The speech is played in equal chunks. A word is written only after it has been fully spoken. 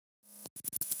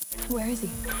Where is he?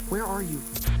 Where are you?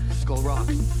 Skull Rock.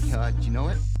 Do you know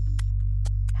it?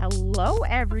 Hello,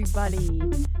 everybody.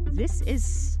 This is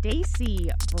Stacy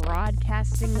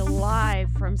broadcasting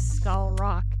live from Skull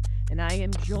Rock, and I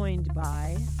am joined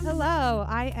by... Hello,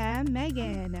 I am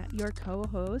Meghan, your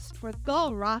co-host for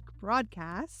Skull Rock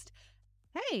Broadcast.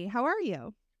 Hey, how are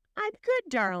you? I'm good,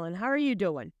 darling. How are you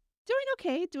doing?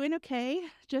 Doing okay.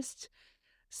 Just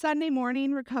Sunday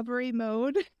morning recovery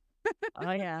mode.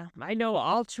 Oh, yeah. I know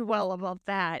all too well about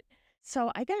that.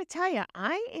 So I got to tell you,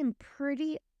 I am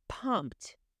pretty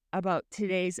pumped about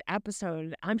today's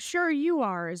episode. I'm sure you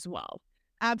are as well.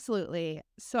 Absolutely.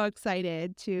 So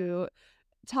excited to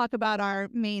talk about our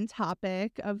main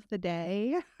topic of the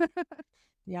day.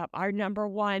 Yep, our number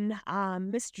one,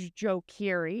 Mr. Joe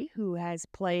Keery, who has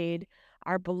played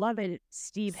our beloved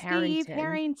Steve Harrington. Steve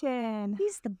Harrington.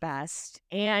 He's the best.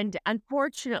 And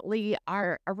unfortunately,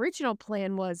 our original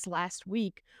plan was last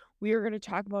week, we were going to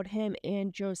talk about him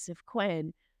and Joseph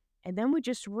Quinn. And then we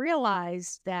just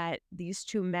realized that these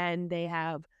two men, they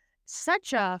have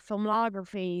such a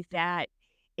filmography that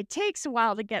it takes a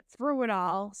while to get through it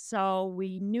all. So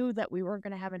we knew that we weren't going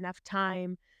to have enough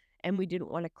time and we didn't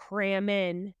want to cram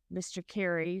in Mr.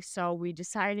 Keery. So we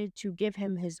decided to give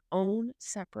him his own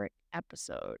separate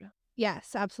episode.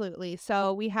 Yes, absolutely.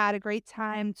 So we had a great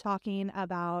time talking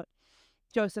about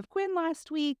Joseph Quinn last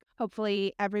week.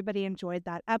 Hopefully everybody enjoyed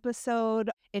that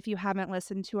episode. If you haven't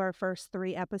listened to our first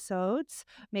 3 episodes,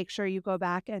 make sure you go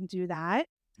back and do that.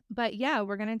 But yeah,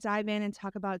 we're going to dive in and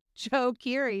talk about Joe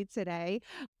Keery today.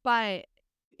 But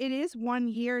it is 1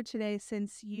 year today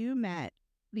since you met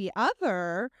the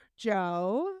other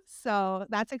Joe. So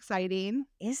that's exciting.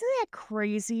 Isn't that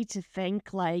crazy to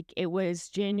think like it was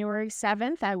January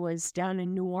 7th? I was down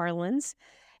in New Orleans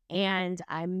and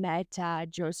I met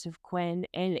Joseph Quinn,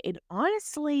 and it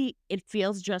honestly, it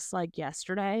feels just like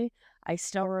yesterday. I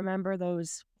still remember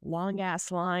those long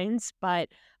ass lines, but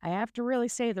I have to really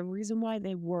say the reason why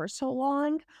they were so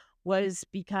long was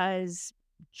because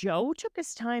Joe took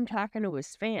his time talking to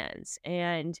his fans.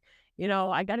 And, you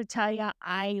know, I got to tell you,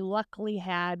 I luckily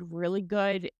had really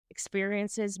good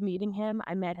experiences meeting him.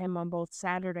 I met him on both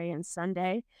Saturday and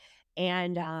Sunday.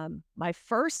 And my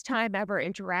first time ever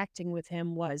interacting with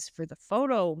him was for the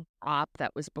photo op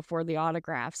that was before the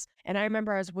autographs. And I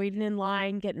remember I was waiting in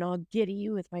line, getting all giddy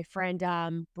with my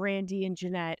friend Brandy and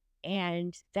Jeanette.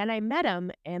 And then I met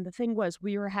him. And the thing was,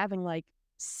 we were having like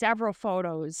several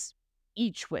photos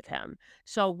each with him.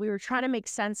 So we were trying to make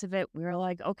sense of it. We were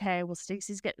like, okay, well,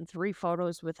 Stacy's getting 3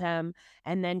 photos with him.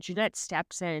 And then Jeanette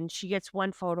steps in. She gets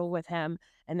 1 photo with him.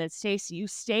 And then Stacy, you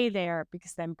stay there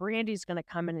because then Brandy's going to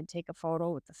come in and take a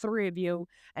photo with the 3 of you.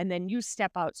 And then you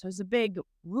step out. So it's a big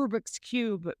Rubik's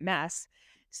Cube mess.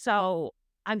 So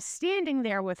I'm standing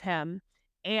there with him.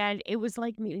 And it was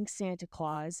like meeting Santa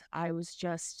Claus. I was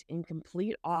just in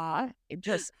complete awe,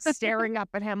 just staring up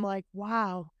at him like,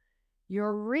 wow,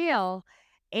 you're real.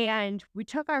 And we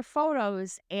took our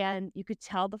photos and you could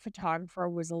tell the photographer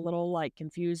was a little like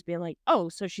confused, being like, oh,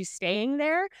 so she's staying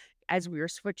there as we were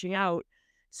switching out.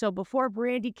 So before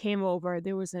Brandy came over,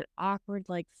 there was an awkward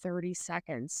like 30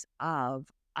 seconds of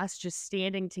us just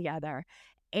standing together.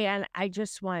 And I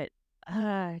just went,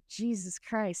 Jesus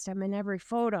Christ, I'm in every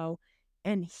photo.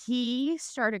 And he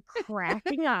started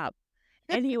cracking up.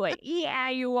 And he went, yeah,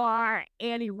 you are.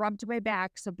 And he rubbed my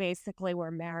back. So basically,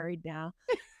 we're married now.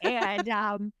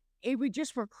 And we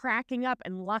just were cracking up.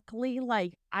 And luckily,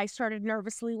 like, I started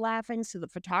nervously laughing. So the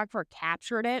photographer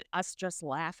captured it, us just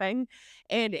laughing.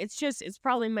 And it's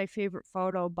probably my favorite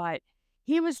photo. But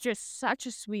he was just such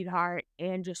a sweetheart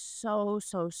and just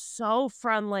so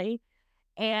friendly.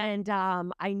 And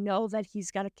I know that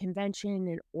he's got a convention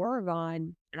in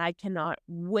Oregon. And I cannot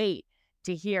wait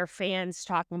to hear fans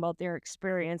talking about their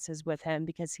experiences with him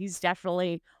because he's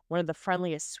definitely one of the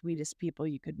friendliest, sweetest people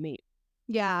you could meet.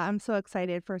 Yeah, I'm so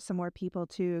excited for some more people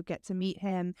to get to meet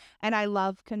him. And I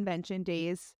love convention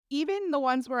days, even the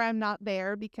ones where I'm not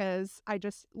there because I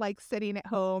just like sitting at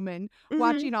home and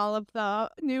watching all of the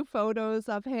new photos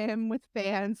of him with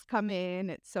fans come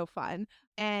in. It's so fun.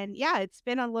 And yeah, it's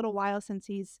been a little while since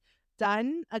he's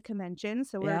done a convention.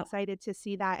 So we're Yep. excited to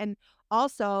see that. And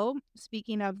also,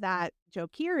 speaking of that, Joe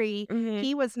Keery,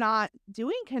 he was not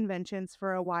doing conventions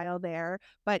for a while there,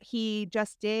 but he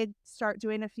just did start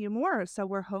doing a few more. So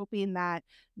we're hoping that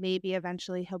maybe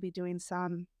eventually he'll be doing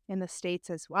some in the States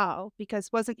as well. Because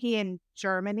wasn't he in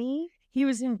Germany? He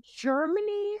was in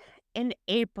Germany in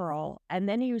April, and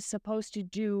then he was supposed to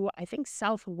do, I think,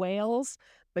 South Wales,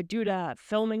 but due to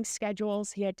filming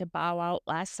schedules, he had to bow out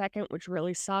last second, which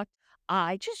really sucked.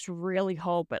 I just really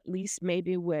hope, at least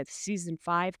maybe with season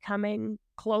 5 coming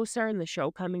closer and the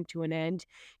show coming to an end,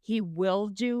 he will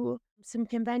do some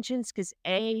conventions because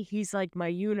A, he's like my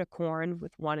unicorn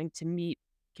with wanting to meet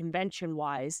convention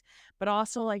wise, but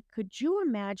also like, could you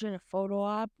imagine a photo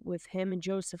op with him and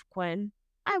Joseph Quinn?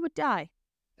 I would die.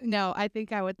 No, I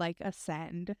think I would like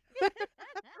ascend.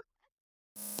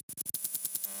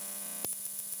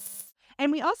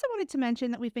 And we also wanted to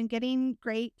mention that we've been getting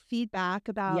great feedback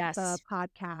about the Yes.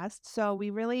 podcast. So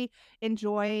we really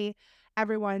enjoy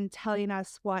everyone telling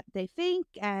us what they think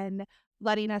and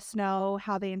letting us know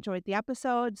how they enjoyed the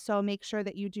episode. So make sure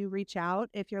that you do reach out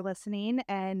if you're listening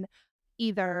and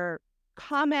either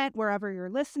comment wherever you're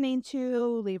listening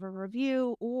to, leave a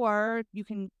review, or you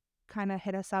can kind of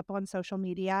hit us up on social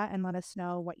media and let us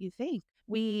know what you think.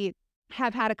 We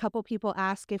have had a couple people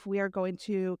ask if we are going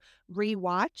to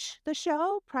rewatch the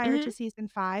show prior to Mhm. season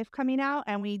 5 coming out,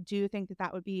 and we do think that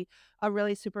that would be a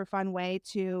really super fun way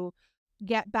to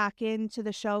get back into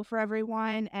the show for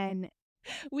everyone, and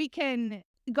we can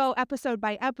go episode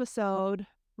by episode,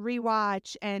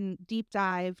 rewatch and deep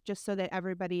dive just so that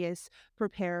everybody is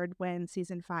prepared when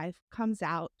season 5 comes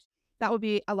out. That would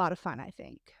be a lot of fun, I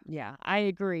think. Yeah, I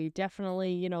agree.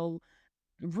 Definitely,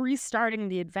 restarting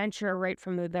the adventure right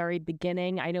from the very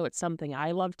beginning. I know it's something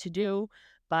I love to do,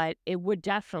 but it would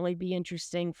definitely be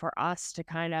interesting for us to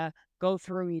kind of go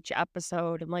through each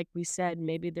episode. And like we said,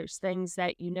 maybe there's things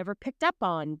that you never picked up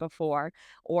on before,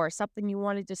 or something you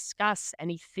want to discuss,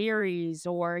 any theories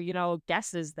or,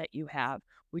 guesses that you have.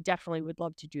 We definitely would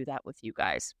love to do that with you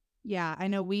guys. Yeah, I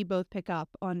know we both pick up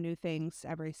on new things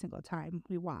every single time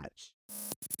we watch.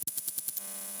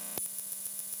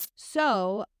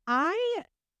 So I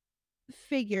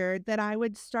figured that I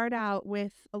would start out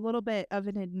with a little bit of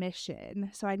an admission.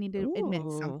 So I need to admit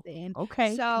Ooh, something.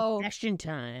 okay. So, Confession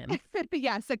time.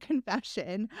 yes, a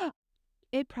confession.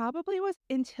 It probably was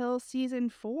until season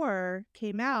 4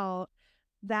 came out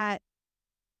that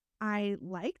I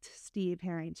liked Steve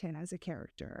Harrington as a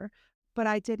character, but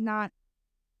I did not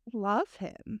love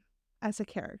him as a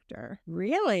character.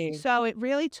 Really? So it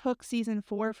really took season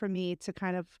 4 for me to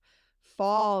kind of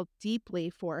fall deeply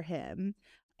for him.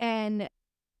 And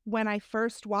when I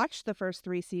first watched the first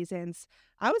 3 seasons,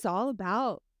 I was all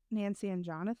about Nancy and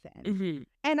Jonathan. Hmm.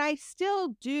 And I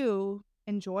still do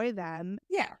enjoy them,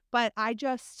 Yeah. but I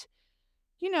just,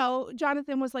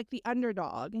 Jonathan was like the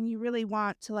underdog, and you really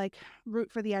want to like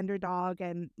root for the underdog.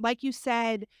 And like you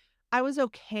said, I was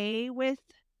okay with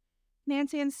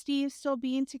Nancy and Steve still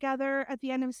being together at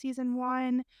the end of season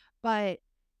 1, but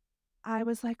I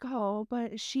was like, "Oh,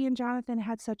 but she and Jonathan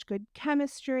had such good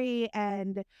chemistry,"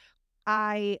 and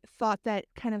I thought that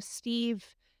kind of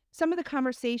some of the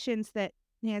conversations that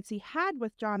Nancy had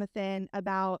with Jonathan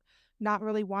about not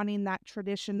really wanting that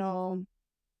traditional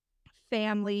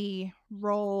family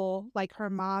role like her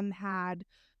mom had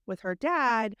with her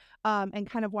dad, and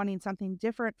kind of wanting something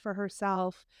different for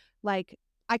herself, like,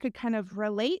 I could kind of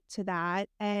relate to that,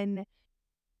 and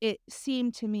it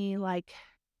seemed to me like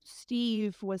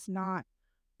Steve was not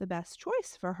the best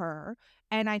choice for her,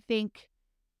 and I think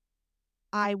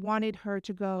I wanted her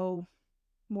to go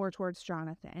more towards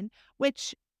Jonathan,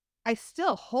 which I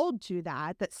still hold to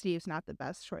that Steve's not the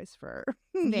best choice for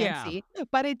Yeah. Nancy,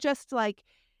 but it just, like,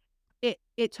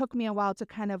 it took me a while to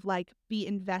kind of, like, be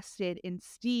invested in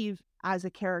Steve as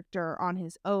a character on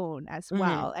his own as Hmm.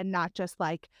 well, and not just,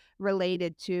 like,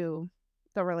 related to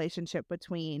the relationship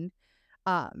between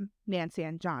Nancy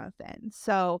and Jonathan.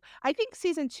 So I think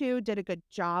season 2 did a good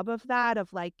job of that,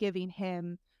 of like giving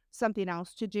him something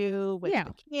else to do with Yeah.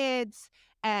 the kids.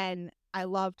 And I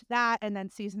loved that. And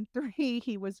then season 3,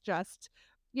 he was just,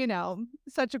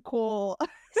 such a cool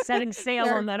Setting sail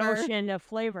on that character. ocean of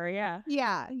flavor, yeah.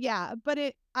 Yeah, yeah.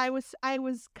 But I was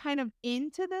kind of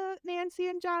into the Nancy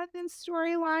and Jonathan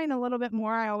storyline a little bit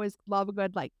more. I always love a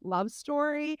good like love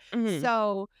story. Mhm.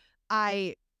 So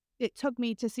I it took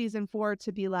me to season 4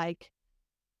 to be like,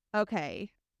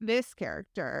 okay, this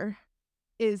character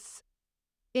is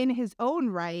in his own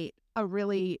right a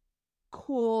really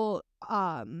cool,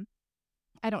 I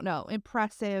don't know,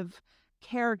 impressive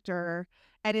character,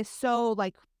 and is so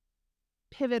like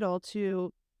pivotal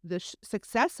to the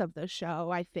success of the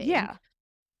show, I Yeah. think.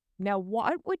 Now,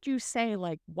 what would you say,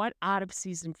 like, what out of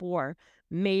season 4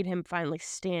 made him finally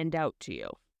stand out to you?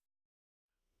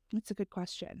 That's a good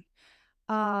question.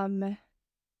 Um,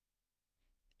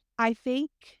 I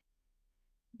think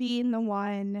being the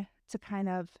one to kind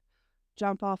of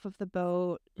jump off of the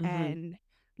boat Mhm. and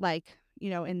like,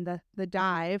 in the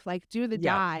dive, like do the Yep.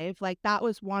 dive, like that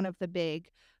was one of the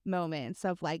big moments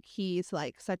of like he's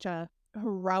like such a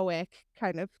heroic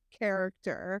kind of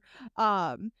character,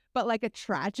 but like a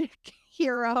tragic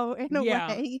hero in a Yeah.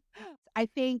 way. I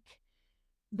think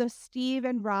the Steve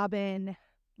and Robin,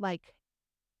 like,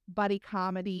 buddy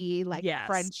comedy, like, Yes.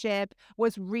 friendship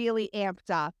was really amped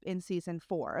up in season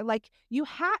 4. Like,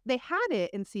 they had it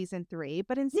in season 3,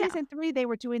 but in Yeah. season 3, they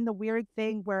were doing the weird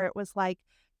thing where it was like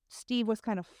Steve was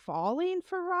kind of falling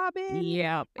for Robin,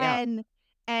 Yep. Yep.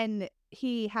 and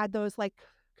he had those, like,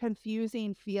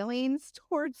 confusing feelings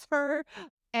towards her,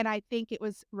 and I think it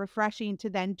was refreshing to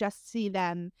then just see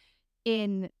them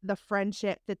in the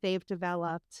friendship that they've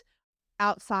developed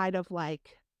outside of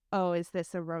like, "Oh, is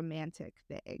this a romantic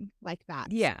thing?" Like,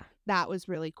 Yeah. that was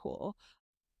really cool.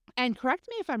 And correct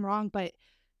me if I'm wrong, but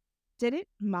didn't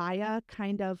Maya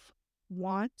kind of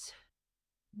want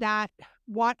that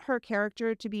want her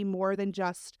character to be more than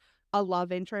just a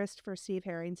love interest for Steve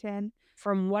Harrington?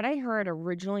 From what I heard,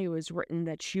 originally it was written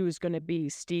that she was going to be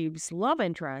Steve's love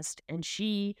interest, and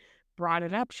she brought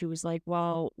it up. She was like,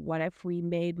 "Well, what if we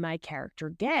made my character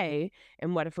gay?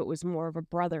 And what if it was more of a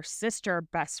brother sister,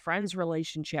 best friends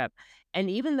relationship?" And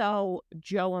even though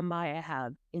Joe and Maya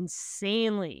have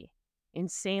insanely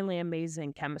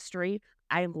amazing chemistry,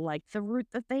 I like the route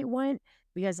that they went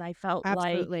because I felt like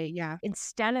Absolutely, yeah.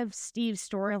 instead of Steve's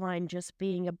storyline just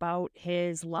being about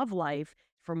his love life,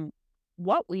 from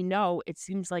what we know, it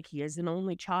seems like he is an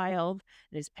only child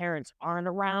and his parents aren't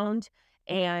around.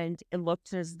 And it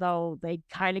looked as though they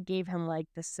kind of gave him like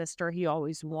the sister he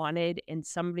always wanted and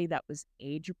somebody that was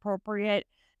age appropriate,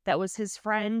 that was his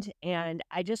friend. And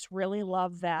I just really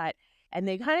love that. And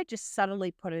they kind of just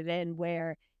subtly put it in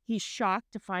where he's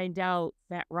shocked to find out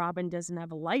that Robin doesn't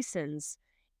have a license,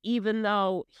 even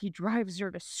though he drives her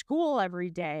to school every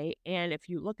day. And if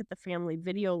you look at the family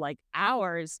video like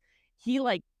ours, he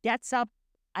like gets up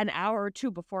an hour or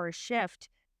two before his shift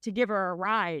to give her a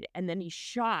ride, and then he's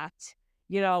shocked,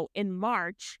 in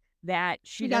March that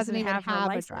she She doesn't doesn't even have her have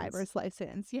a license. driver's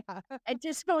license, yeah. It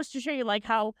just goes to show you, like,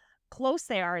 how close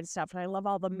they are and stuff, and I love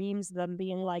all the memes of them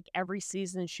being like, every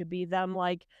season should be them,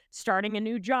 like, starting a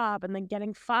new job and then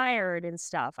getting fired and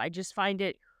stuff. I just find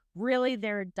it really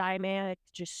their dynamic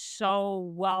just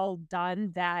so well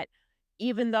done that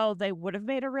even though they would have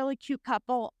made a really cute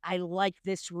couple, I like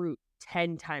this route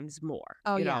 10 times more,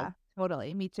 Oh, you know? yeah,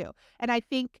 totally, me too. And I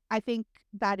think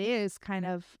that is kind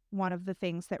of one of the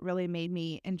things that really made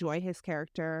me enjoy his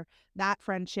character, that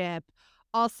friendship.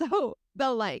 Also,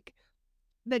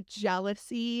 the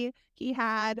jealousy he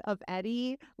had of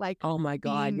Eddie, like, Oh my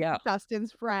god, being yeah.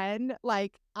 Dustin's friend,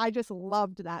 like, I just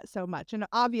loved that so much, and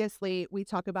obviously, we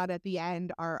talk about at the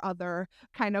end our other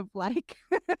kind of, like,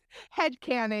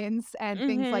 headcanons and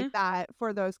things like Mhm. that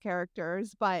for those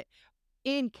characters, but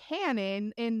in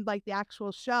canon, in, like, the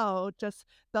actual show, just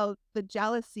the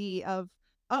jealousy of,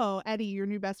 "Oh, Eddie, your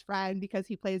new best friend because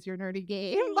he plays your nerdy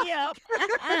game." Yep.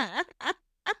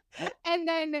 And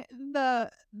then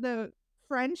the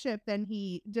friendship then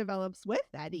he develops with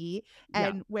Eddie, Yeah.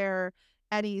 and where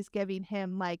Eddie's giving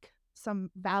him, like,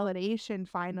 some validation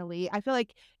finally. I feel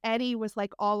like Eddie was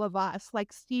like all of us,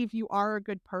 like, "Steve, you are a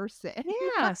good person."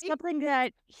 Yeah, Like, something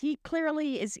that he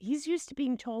clearly is he's used to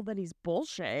being told that he's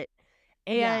bullshit,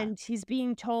 yeah. and he's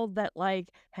being told that, like,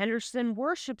 Henderson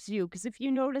worships you. Because if you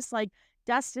notice, like,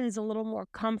 Dustin's a little more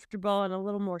comfortable and a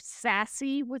little more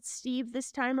sassy with Steve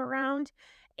this time around,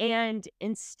 and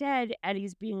instead,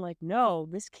 Eddie's being like, "No,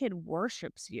 this kid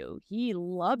worships you. He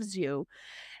loves you."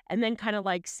 And then kind of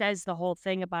like says the whole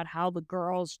thing about how the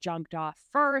girls jumped off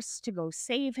first to go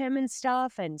save him and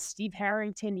stuff. And Steve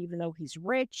Harrington, even though he's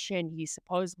rich and he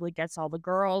supposedly gets all the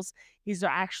girls, he's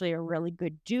actually a really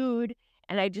good dude.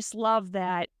 And I just love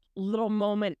that little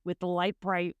moment with the light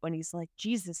bright when he's like,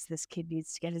 Jesus, this kid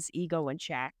needs to get his ego in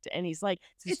check. And he's like,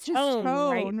 it's his It's his tone,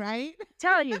 right? tone, right?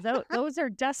 Tell you, those are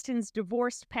Dustin's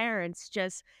divorced parents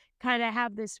just kind of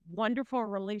have this wonderful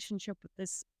relationship with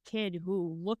this kid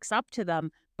who looks up to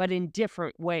them, but in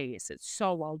different ways. It's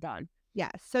so well done.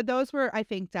 Yes. So those were, I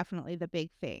think, definitely the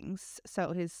big things.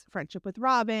 So his friendship with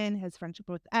Robin, his friendship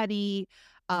with Eddie,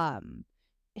 um,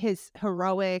 his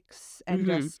heroics, and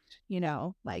Mhm. just,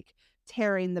 like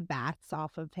tearing the bats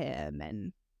off of him.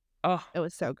 And Oh, it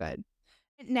was so good.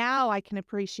 Now I can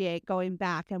appreciate going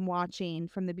back and watching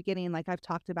from the beginning, like I've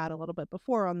talked about a little bit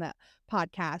before on the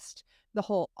podcast, the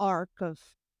whole arc of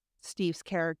Steve's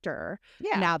character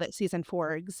yeah. now that season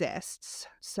 4 exists.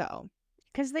 So,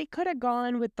 Because they could have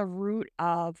gone with the route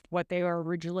of what they were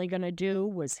originally going to do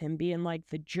was him being like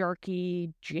the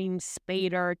jerky James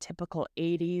Spader, typical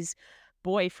 80s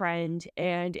boyfriend,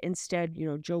 and instead,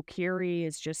 Joe Keery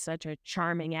is just such a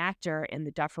charming actor, and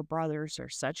the Duffer Brothers are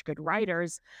such good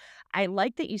writers. I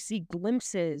like that you see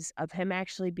glimpses of him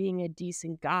actually being a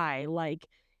decent guy, like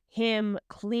him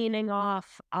cleaning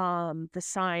off the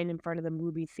sign in front of the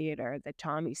movie theater that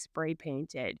Tommy spray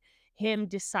painted, him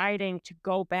deciding to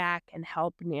go back and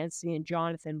help Nancy and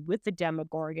Jonathan with the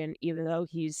Demogorgon, even though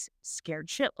he's scared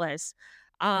shitless.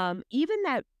 Even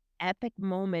that epic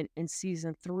moment in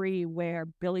season 3 where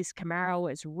Billy's Camaro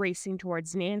is racing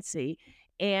towards Nancy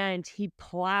and he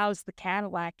plows the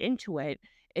Cadillac into it.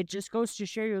 It just goes to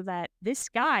show you that this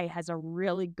guy has a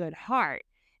really good heart.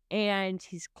 And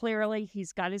he's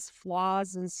got his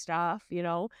flaws and stuff,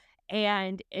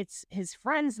 and it's his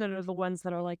friends that are the ones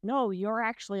that are like, no, you're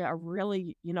actually a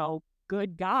really,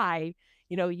 good guy.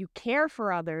 You care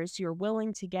for others. You're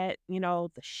willing to get, the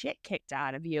shit kicked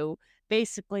out of you,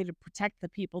 basically to protect the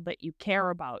people that you care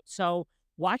about. So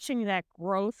watching that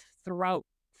growth throughout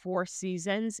 4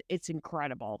 seasons, it's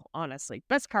incredible, honestly.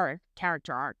 Best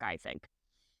character arc, I think.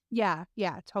 Yeah,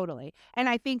 yeah, totally. And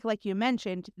I think, like you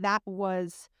mentioned, that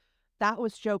was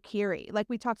Joe Keery. Like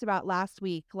we talked about last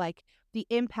week, like the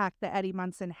impact that Eddie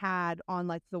Munson had on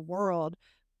like the world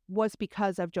was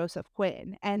because of Joseph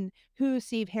Quinn, and who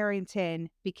Steve Harrington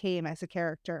became as a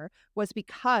character was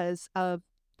because of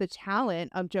the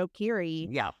talent of Joe Keery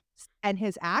Yeah, and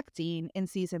his acting in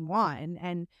season 1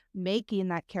 and making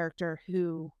that character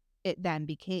who it then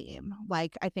became.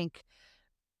 Like I think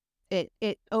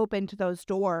it opened those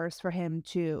doors for him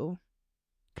to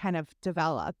kind of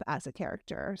develop as a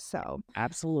character. So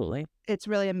absolutely. it's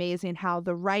really amazing how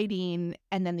the writing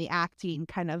and then the acting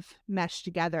kind of mesh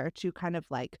together to kind of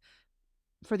like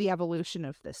for the evolution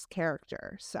of this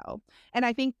character. So, and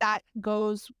I think that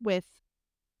goes with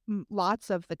lots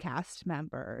of the cast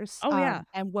members. Oh, yeah.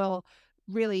 And we'll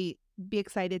really be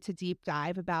excited to deep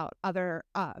dive about other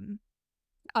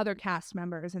cast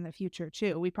members in the future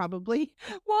too. We probably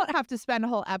won't have to spend a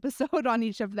whole episode on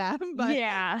each of them, but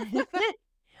Yeah.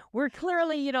 We're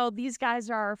clearly, these guys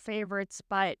are our favorites,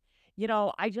 but,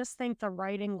 I just think the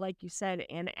writing, like you said,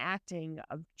 and acting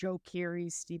of Joe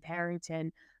Keery, Steve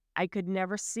Harrington, I could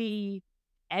never see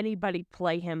anybody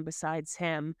play him besides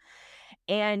him.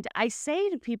 And I say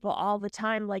to people all the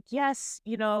time, like, yes,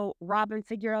 Robin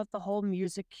figured out the whole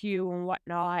music cue and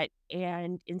whatnot,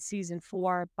 and in season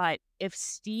 4, but if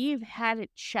Steve had it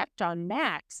checked on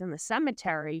Max in the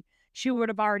cemetery, she would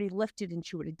have already lifted and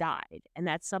she would have died. And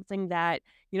that's something that,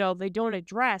 they don't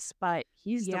address, but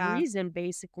he's the yeah, reason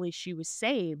basically she was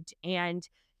saved. And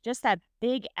just that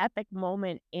big epic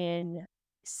moment in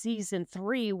season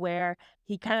 3 where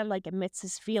he kind of like admits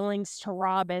his feelings to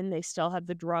Robin. They still have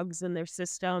the drugs in their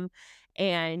system.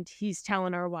 And he's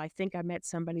telling her, well, I think I met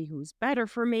somebody who's better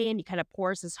for me. And he kind of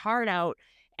pours his heart out.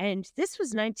 And this was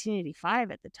 1985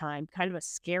 at the time, kind of a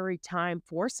scary time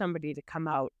for somebody to come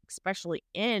out, especially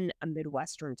in a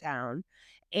Midwestern town.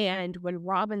 And when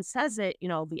Robin says it,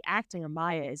 the acting of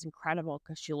Maya is incredible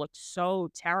because she looked so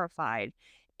terrified.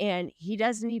 And he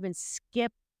doesn't even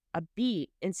skip a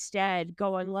beat, instead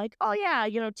going like, oh yeah,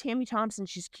 Tammy Thompson,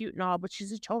 she's cute and all, but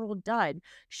she's a total dud,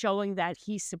 showing that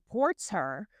he supports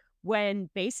her when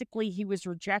basically he was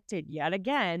rejected yet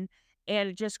again. And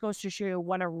it just goes to show you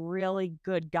what a really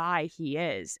good guy he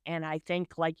is. And I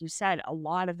think, like you said, a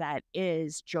lot of that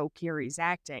is Joe Keery's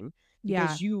acting, yeah,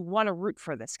 because you want to root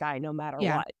for this guy no matter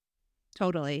yeah. what.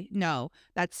 Totally. No,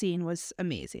 that scene was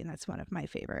amazing. That's one of my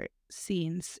favorite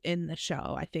scenes in the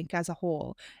show, I think, as a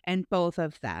whole. And both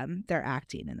of them, their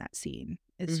acting in that scene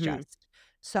is Hmm. just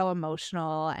so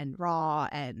emotional and raw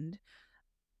and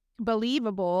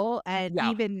believable, and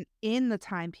Yeah. even in the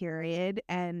time period.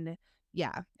 And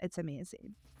yeah, it's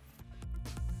amazing.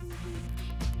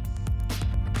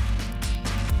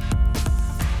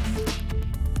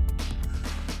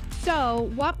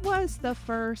 So, what was the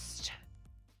first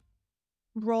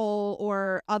role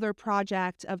or other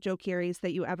project of Joe Keery's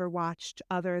that you ever watched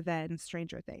other than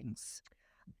Stranger Things?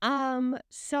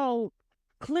 So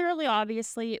clearly,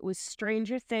 obviously, it was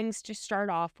Stranger Things to start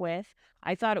off with.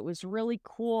 I thought it was really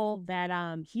cool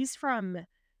that he's from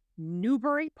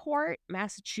Newburyport,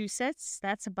 Massachusetts.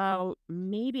 That's about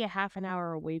maybe a half an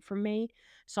hour away from me.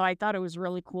 So I thought it was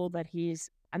really cool that he's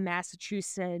a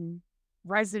Massachusetts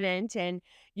resident, and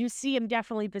you see him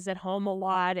definitely visit home a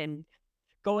lot and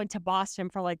going to Boston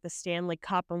for like the Stanley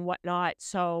Cup and whatnot.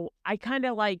 So I kind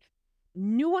of like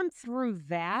knew him through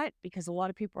that because a lot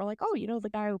of people are like, oh, the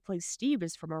guy who plays Steve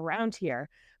is from around here.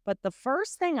 But the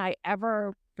first thing I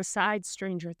ever, besides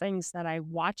Stranger Things, that I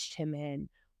watched him in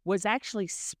was actually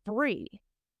Spree.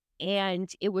 and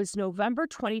it was November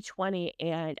 2020,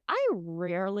 and I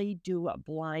rarely do a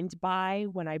blind buy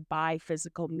when I buy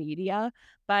physical media,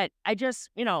 but I just,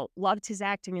 loved his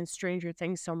acting in Stranger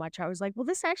Things so much. I was like, well,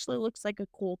 this actually looks like a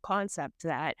cool concept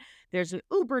that there's an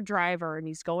Uber driver and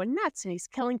he's going nuts and he's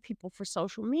killing people for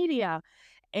social media.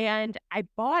 And I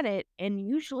bought it, and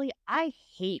usually I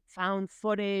hate found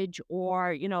footage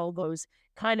or, those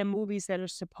kind of movies that are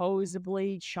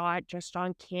supposedly shot just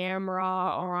on camera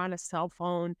or on a cell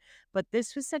phone. But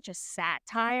this was such a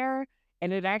satire,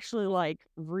 and it actually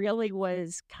really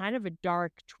was kind of a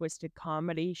dark, twisted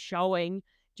comedy showing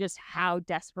just how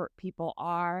desperate people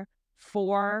are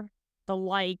for the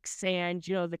likes and,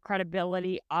 the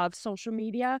credibility of social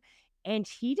media. And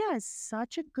he does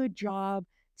such a good job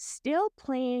still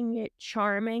playing it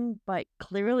charming, but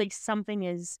clearly something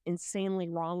is insanely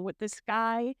wrong with this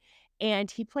guy.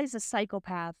 And he plays a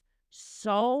psychopath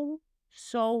so,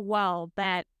 so well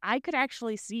that I could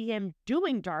actually see him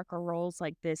doing darker roles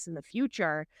like this in the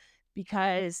future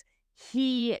because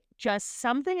he just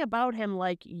something about him,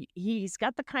 like he's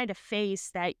got the kind of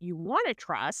face that you want to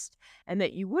trust and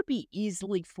that you would be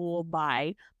easily fooled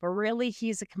by, but really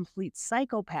he's a complete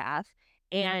psychopath.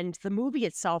 And the movie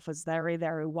itself is very,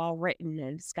 very well written,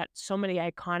 and it's got so many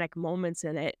iconic moments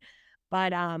in it.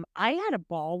 But, I had a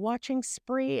ball watching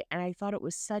Spree, and I thought it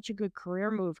was such a good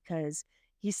career move because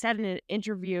he said in an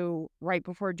interview right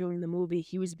before doing the movie,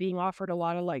 he was being offered a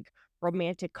lot of,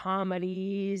 romantic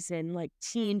comedies and,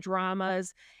 teen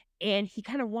dramas, and he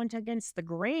kinda went against the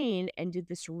grain and did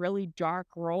this really dark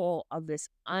role of this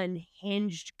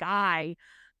unhinged guy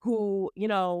who,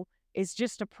 is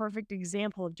just a perfect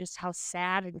example of just how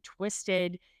sad and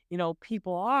twisted,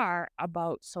 people are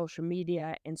about social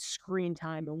media and screen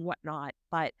time and whatnot.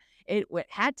 But it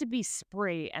had to be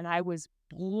Spree, and I was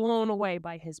blown away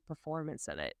by his performance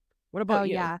in it. What Oh, about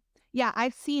you? yeah. Yeah,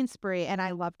 I've seen Spree and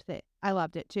I loved it. I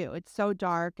loved it too. It's so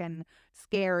dark and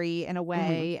scary in a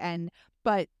Mhm. way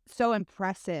but so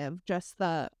impressive, just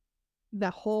the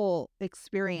whole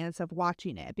experience of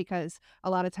watching it, because a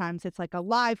lot of times it's like a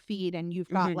live feed and you've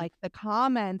got Mhm. like the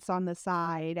comments on the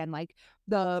side and like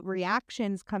the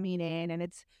reactions coming in, and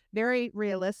it's very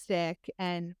realistic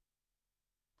and,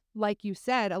 like you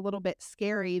said, a little bit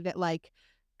scary that like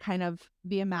kind of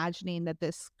the imagining that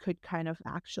this could kind of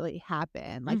actually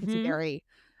happen. Like Mhm.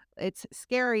 it's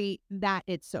scary that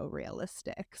it's so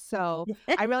realistic. So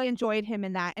I really enjoyed him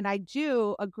in that. And I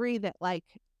do agree that like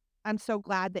I'm so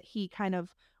glad that he kind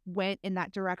of went in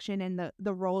that direction, and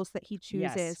the roles that he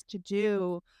Yes. chooses to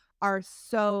do are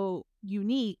so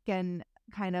unique and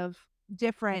kind of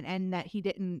different, and that he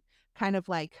didn't kind of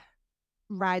like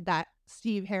ride that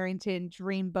Steve Harrington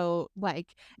dreamboat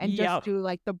like and just Yep. do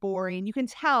like the boring. You can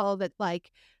tell that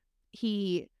like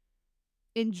he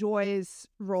enjoys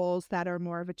roles that are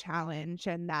more of a challenge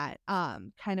and that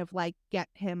kind of like get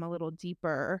him a little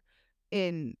deeper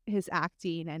in his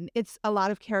acting, and it's a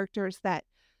lot of characters that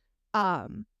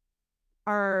um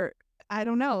are, I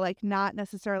don't know, like not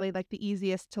necessarily like the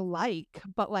easiest to like,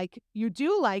 but like you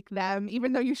do like them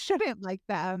even though you shouldn't like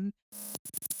them.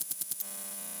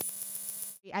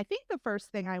 I think the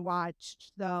first thing I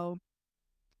watched though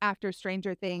after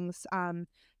Stranger Things,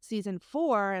 season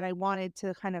 4, and I wanted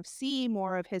to kind of see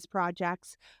more of his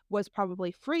projects, was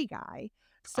probably Free Guy.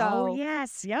 Oh, So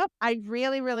yes. Yep. I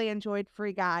really, really enjoyed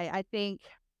Free Guy.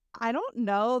 I don't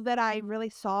know that I really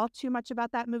saw too much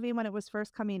about that movie when it was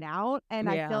first coming out, and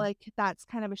I feel Yeah. like that's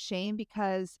kind of a shame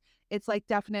because it's, like,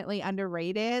 definitely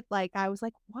underrated. Like, I was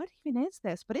like, "What even is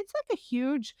this?" But it's, like, a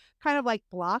huge kind of, like,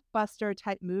 blockbuster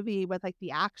type movie with, like,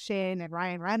 the action and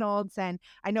Ryan Reynolds, and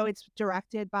I know it's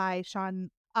directed by Sean,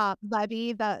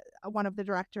 Levy, the one of the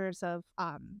directors of,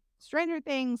 Stranger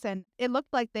Things, and it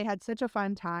looked like they had such a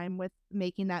fun time with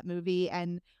making that movie,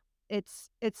 and it's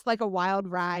like a wild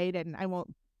ride, and I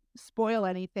won't spoil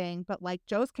anything, but, like,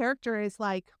 Joe's character is,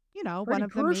 like, Pretty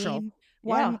crucial.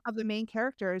 Yeah. one of the main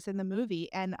characters in the movie,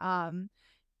 and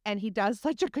he does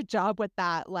such a good job with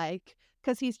that, like,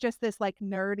 because he's just this, like,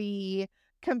 nerdy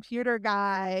computer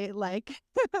guy, like,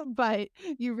 but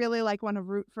you really, like, wanna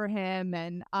root for him,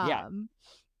 Yeah.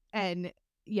 and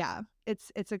yeah,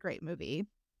 it's a great movie.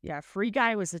 Yeah, Free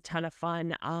Guy was a ton of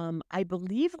fun. I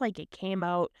believe it came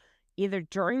out either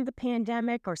during the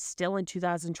pandemic or still in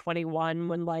 2021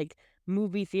 when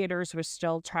movie theaters were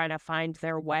still trying to find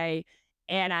their way.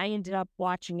 And I ended up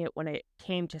watching it when it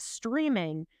came to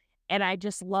streaming. And I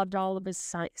just loved all of his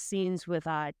scenes with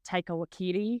Taika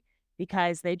Waititi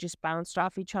because they just bounced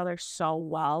off each other so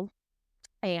well.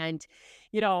 And,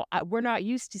 we're not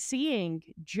used to seeing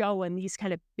Joe in these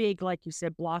kind of big, like you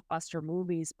said, blockbuster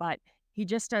movies, but he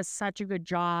just does such a good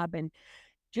job. And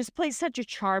just plays such a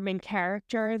charming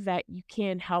character that you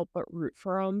can't help but root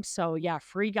for him. So yeah,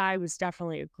 Free Guy was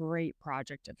definitely a great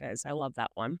project of his. I love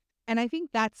that one. And I think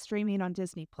that's streaming on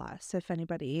Disney Plus if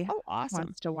anybody Oh, awesome.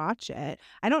 wants to watch it.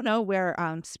 I don't know where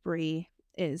Spree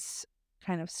is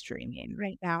kind of streaming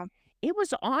right now. It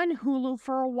was on Hulu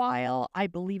for a while. I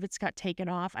believe it's got taken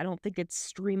off. I don't think it's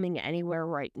streaming anywhere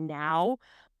right now,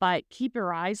 but keep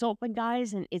your eyes open,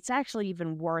 guys, and it's actually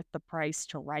even worth the price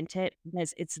to rent it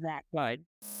because it's that good.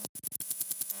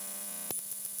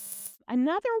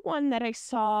 Another one that I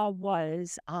saw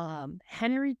was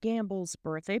Henry Gamble's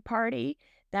Birthday Party.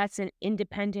 That's an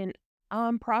independent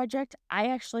project. I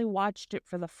actually watched it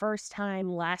for the first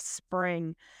time last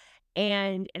spring,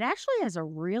 and it actually has a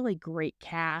really great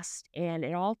cast, and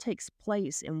it all takes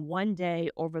place in one day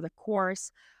over the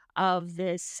course of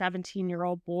this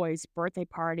 17-year-old boy's birthday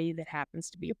party that happens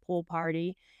to be a pool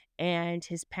party. And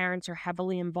his parents are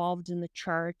heavily involved in the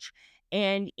church.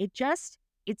 And it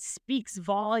speaks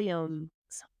volumes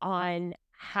on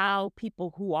how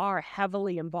people who are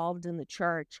heavily involved in the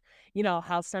church,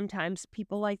 how sometimes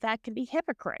people like that can be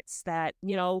hypocrites, that,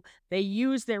 they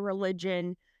use their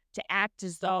religion to act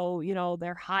as though,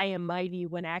 they're high and mighty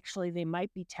when actually they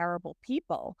might be terrible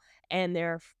people. And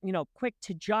they're, quick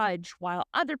to judge, while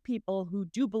other people who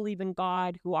do believe in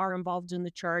God, who are involved in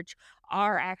the church,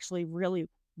 are actually really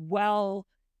well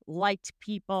liked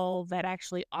people that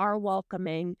actually are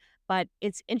welcoming. But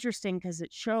it's interesting because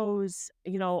it shows,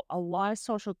 a lot of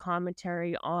social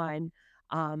commentary on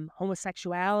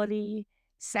homosexuality,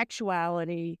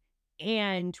 sexuality,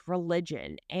 and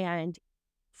religion. And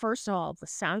first of all, the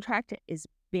soundtrack is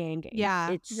banging.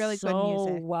 Yeah, It's really good so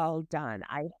music. well done.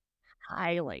 I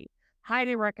highly,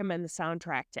 highly recommend the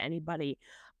soundtrack to anybody.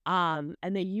 And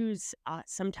they use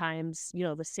sometimes,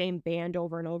 the same band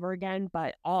over and over again,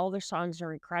 but all their songs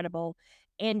are incredible.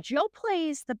 And Jill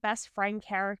plays the best friend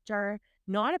character,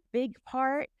 not a big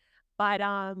part, but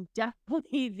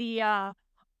definitely the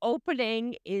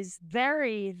opening is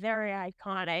very, very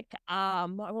iconic. I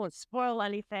won't spoil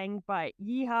anything, but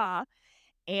yeah.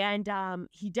 And,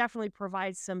 he definitely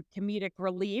provides some comedic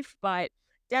relief, but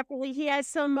definitely he has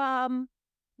some,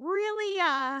 really,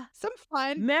 Some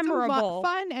fun, memorable.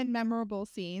 fun and memorable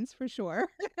scenes for sure.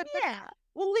 Yeah,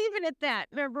 we'll leave it at that,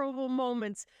 memorable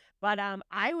moments. But,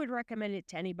 I would recommend it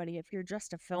to anybody if you're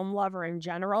just a film lover in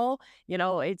general.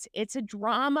 It's a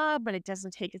drama, but it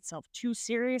doesn't take itself too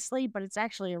seriously, but it's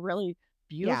actually a really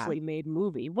Yeah. beautifully made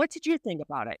movie. What did you think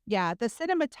about it? Yeah, the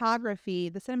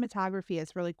cinematography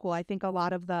is really cool. I think a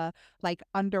lot of the, like,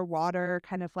 underwater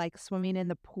kind of, like, swimming in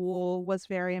the pool was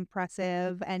very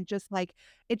impressive and just, like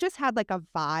it just had, like, a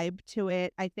vibe to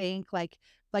it, I think, like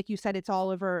you said, it's all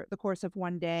over the course of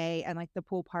one day and, like, the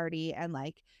pool party and,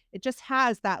 like, it just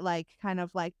has that, like, kind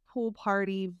of, like, pool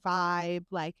party vibe,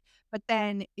 like but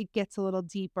then it gets a little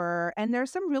deeper, and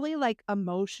there's some really, like,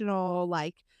 emotional,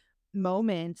 like,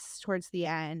 moments towards the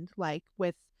end, like,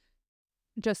 with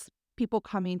just people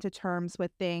coming to terms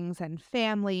with things and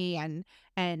family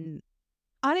and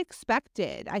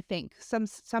unexpected, I think, some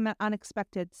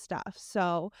unexpected stuff.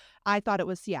 So, I thought it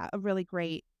was, yeah, a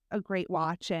great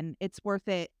watch, and it's worth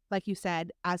it, like you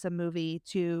said, as a movie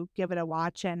to give it a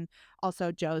watch, and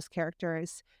also Joe's character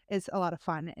is a lot of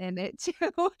fun in it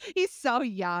too. He's so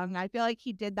young. I feel like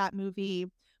he did that movie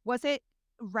was it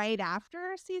right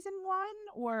after season 1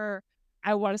 or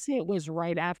I wanna say it was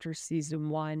right after season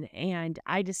 1, and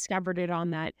I discovered it on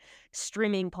that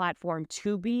streaming platform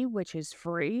Tubi, which is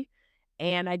free,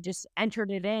 and I just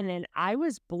entered it in, and I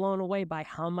was blown away by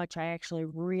how much I actually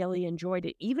really enjoyed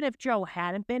it. Even if Joe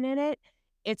hadn't been in it,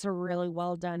 it's a really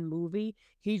well done movie.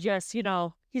 He just,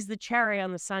 he's the cherry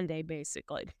on the sundae,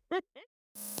 basically.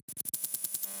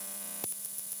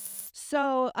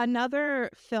 So, another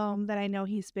film that I know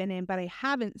he's been in, but I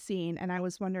haven't seen, and I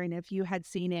was wondering if you had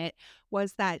seen it,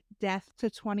 was that Death to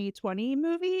 2020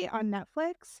 movie on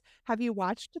Netflix. Have you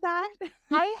watched that?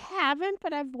 I haven't,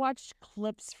 but I've watched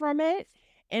clips from it,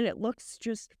 and it looks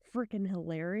just freaking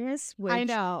hilarious, I which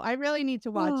know. I really need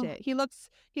to watch oh, it. He looks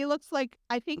like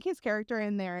I think his character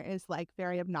in there is, like,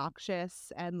 very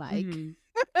obnoxious and, like mhm.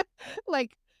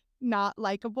 like, not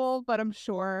likable, but I'm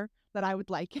sure that I would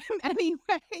like him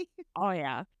anyway. Oh,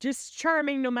 yeah. Just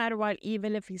charming no matter what,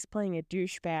 even if he's playing a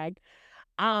douchebag.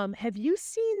 Have you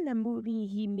seen the movie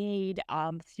he made,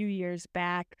 a few years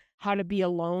back, How to Be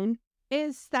Alone?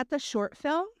 Is that the short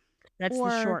film? That's the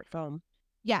Or short film.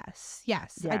 yes,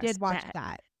 yes, I Yes, did watch that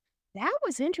that. that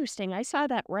was interesting. I saw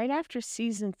that right after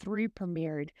season 3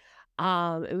 premiered.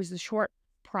 It was a short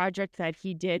project that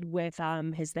he did with,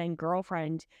 his then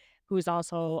girlfriend, who's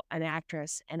also an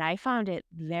actress, and I found it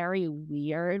very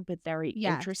weird, but very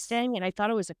Yes. interesting, and I thought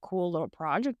it was a cool little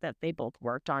project that they both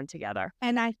worked on together.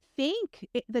 And I think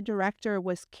the director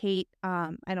was Kate,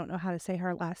 I don't know how to say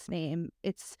her last name.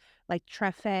 It's like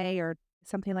Trefay or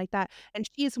something like that. And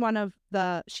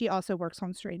she also works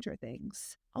on Stranger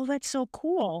Things. Oh, that's so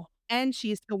cool. And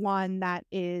she's the one that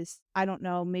is, I don't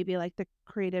know, maybe like the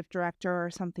creative director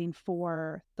or something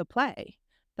for the play,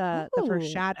 the first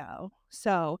Ooh, Shadow.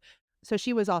 So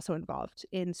she was also involved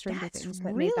in Stranger that's Things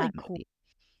that made really that cool. movie.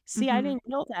 See, I Mhm. didn't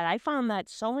know that. I found that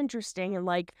so interesting and,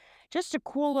 like, just a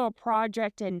cool little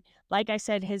project, and like I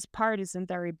said, his part isn't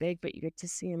very big, but you get to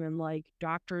see him in, like,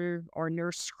 doctor or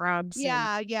nurse scrubs, and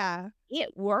Yeah, yeah.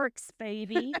 it works,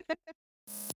 baby.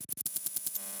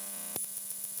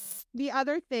 The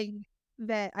other thing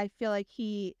that I feel like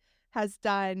he has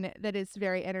done that is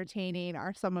very entertaining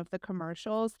are some of the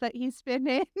commercials that he's been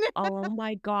in. Oh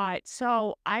my god.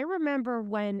 So, I remember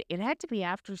when it had to be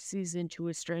after season 2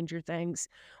 of Stranger Things,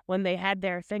 when they had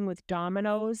their thing with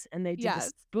Domino's and they did the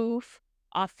Yes. spoof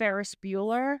off Ferris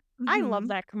Bueller. I love Mhm.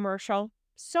 that commercial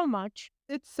so much.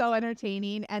 It's so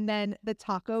entertaining, and then the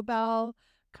Taco Bell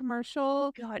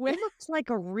commercial God, with it looks like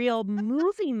a real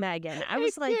movie, Megan. I it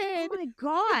was like, "Oh did. my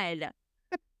god."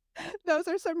 Those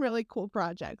are some really cool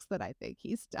projects that I think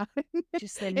he's done.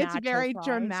 Just the It's nacho very fries.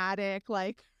 dramatic,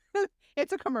 like,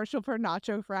 it's a commercial for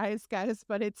nacho fries, guys,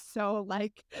 but it's so,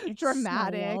 like, It's so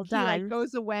dramatic. well He, like, done.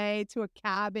 goes away to a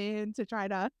cabin to try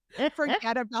to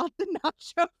forget about the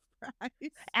nacho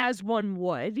fries. As one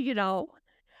would, you know?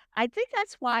 I think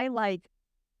that's why, like,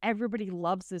 everybody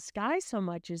loves this guy so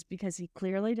much is because he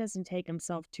clearly doesn't take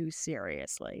himself too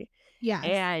seriously. Yes.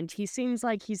 And he seems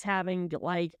like he's having,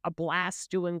 like, a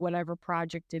blast doing whatever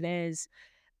project it is.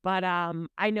 But,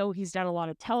 I know he's done a lot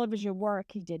of television work.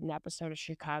 He did an episode of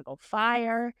Chicago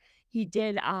Fire. He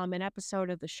did, an episode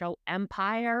of the show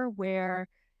Empire where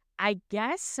I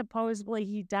guess supposedly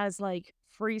he does, like,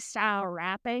 freestyle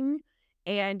rapping,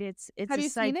 and it's Have a you seen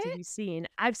sight to it? be seen.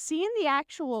 I've seen the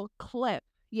actual clip,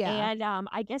 Yeah, and,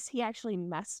 I guess he actually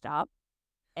messed up,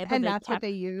 but and that's what they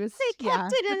they used? kept Yeah.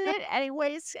 it in it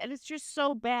anyways, and it's just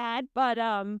so bad, but,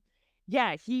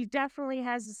 yeah, he definitely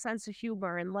has a sense of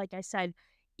humor, and like I said,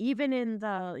 even in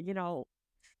the,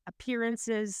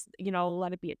 appearances,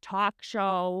 let it be a talk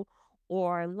show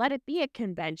or let it be a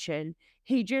convention,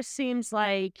 he just seems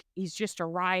like he's just a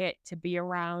riot to be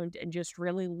around and just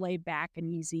really laid back and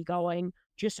easygoing.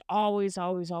 Just always,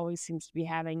 always, always seems to be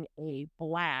having a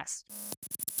blast.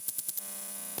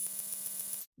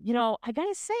 I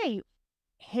gotta say,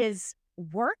 his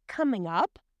work coming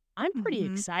up, I'm pretty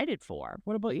Mhm. excited for.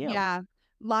 What about you? Yeah,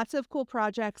 lots of cool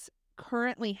projects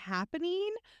currently happening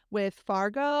with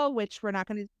Fargo, which we're not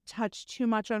gonna touch too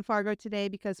much on Fargo today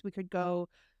because we could go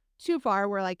too far.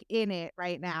 We're, like, in it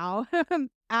right now.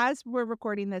 As we're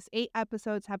recording this, 8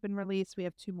 episodes have been released. We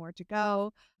have 2 more to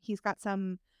go. He's got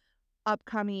some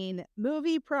upcoming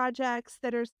movie projects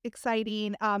that are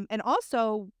exciting, and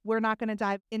also, we're not gonna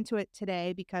dive into it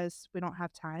today because we don't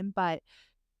have time, but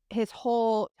his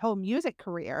whole music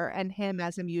career and him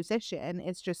as a musician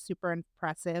is just super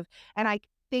impressive, and I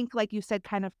think, like you said,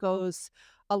 kind of goes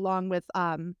along with,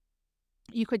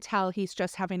 you could tell he's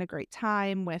just having a great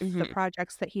time with the Mhm.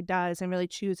 projects that he does and really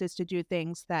chooses to do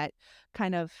things that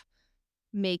kind of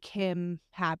make him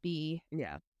happy.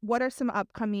 Yeah. What are some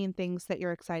upcoming things that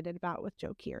you're excited about with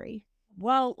Joe Keery?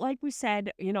 Well, like we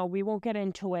said, we won't get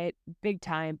into it big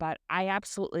time, but I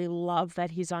absolutely love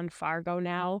that he's on Fargo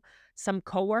now. Some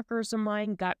coworkers of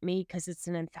mine got me because it's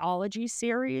an anthology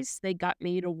series. They got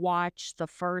me to watch the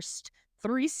first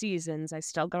 3 seasons. I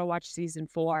still got to watch season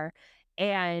 4.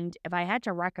 And if I had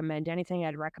to recommend anything,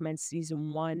 I'd recommend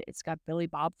season 1. It's got Billy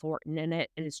Bob Thornton in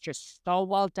it, and it's just so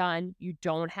well done. You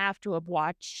don't have to have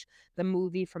watched the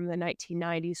movie from the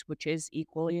 1990s, which is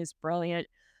equally as brilliant,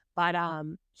 but,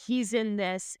 he's in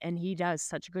this, and he does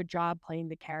such a good job playing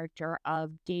the character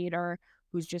of Gator,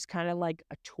 who's just kinda like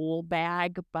a tool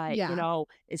bag, but, Yeah,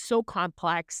 is so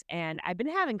complex, and I've been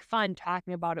having fun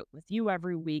talking about it with you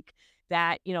every week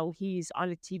that, he's on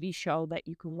a TV show that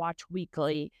you can watch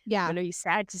weekly. I'm yeah, gonna be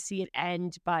sad to see it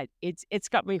end, but it's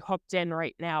got me hooked in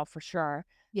right now for sure.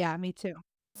 yeah, me too.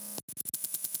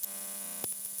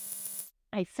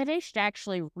 I finished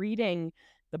actually reading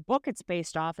the book it's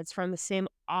based off. It's from the same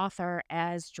author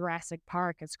as Jurassic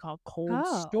Park. It's called Cold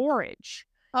Oh. Storage.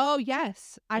 Oh,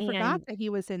 yes, I forgot And that he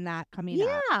was in that coming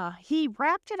up. yeah, he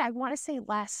wrapped it, I want to say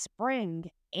last spring.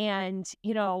 And,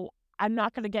 I'm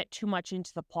not going to get too much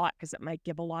into the plot because it might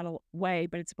give a lot away,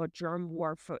 but it's about germ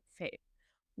Warfare?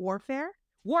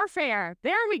 warfare.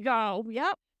 There we go.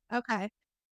 Yep. Okay.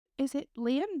 Is it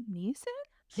Liam Neeson?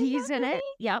 He's in Really? it.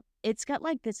 Yep. It's got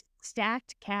like this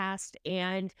stacked cast,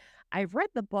 and I've read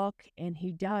the book, and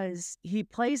he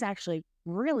plays actually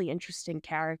really interesting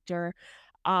character.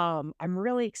 I'm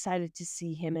really excited to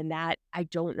see him in that. I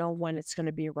don't know when it's going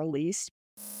to be released.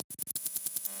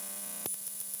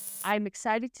 I'm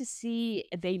excited to see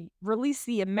they release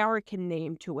the American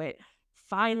name to it.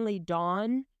 Finally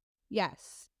Dawn.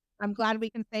 Yes. I'm glad we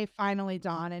can say finally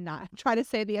Dawn and not try to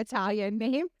say the Italian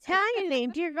name. Italian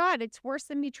name, dear God, it's worse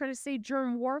than me trying to say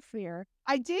germ warfare.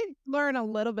 I did learn a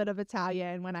little bit of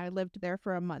Italian when I lived there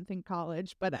for a month in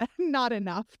college, but not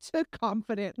enough to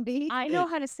confidently. I know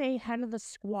how to say head of the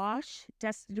squash,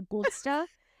 testa di gusta,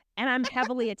 and I'm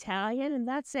heavily Italian, and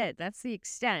that's it. That's the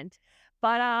extent.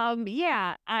 But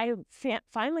yeah,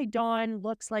 finally Dawn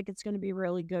looks like it's going to be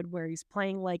really good. Where he's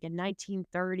playing like a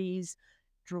 1930s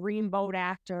dreamboat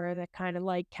actor that kind of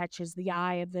like catches the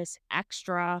eye of this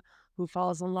extra who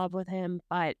falls in love with him.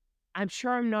 But I'm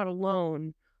sure I'm not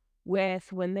alone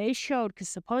with when they showed, because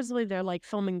supposedly they're like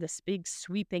filming this big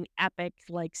sweeping epic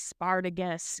like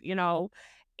Spartacus,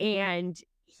 and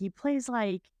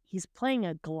he's playing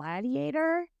a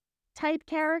gladiator type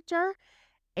character,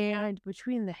 and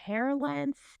between the hair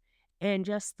length and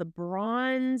just the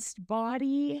bronzed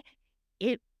body,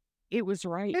 it it was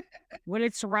right. When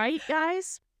it's right,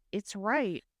 guys, it's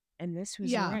right. And this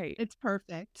was Yeah, right. it's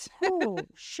perfect. Oh,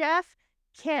 chef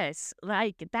kiss.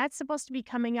 Like, that's supposed to be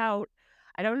coming out.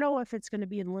 I don't know if it's going to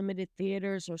be in limited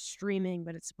theaters or streaming,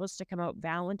 but it's supposed to come out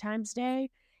Valentine's Day.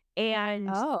 And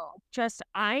Oh.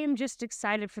 I am just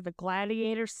excited for the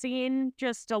gladiator scene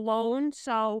just alone.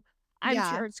 So I'm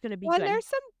Yeah. sure it's going to be Well, and good. there's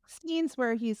some scenes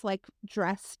where he's, like,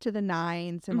 dressed to the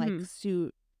nines and, like, Hmm.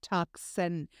 suit tux,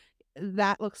 and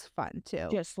that looks fun too.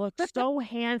 Just looks so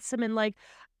handsome. And like,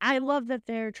 I love that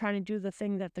they're trying to do the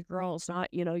thing that the girl's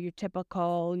not, your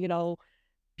typical,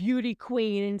 beauty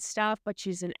queen and stuff, but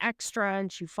she's an extra and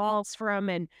she falls for him.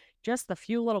 And just the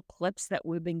few little clips that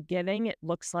we've been getting, it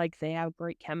looks like they have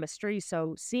great chemistry.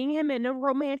 So seeing him in a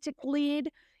romantic lead,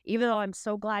 even though I'm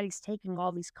so glad he's taking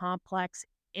all these complex,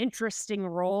 interesting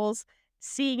roles,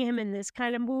 seeing him in this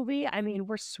kind of movie, I mean,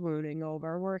 we're swooning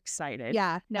over. We're excited.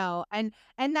 Yeah, no, and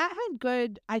that had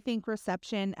good, I think,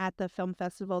 reception at the film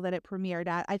festival that it premiered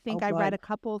at. I Oh, think I read good. a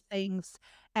couple things,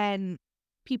 and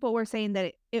people were saying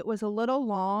that it was a little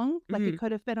long, like, it Hmm.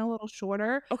 could have been a little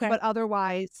shorter, Okay. but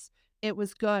otherwise, it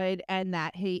was good, and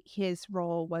that his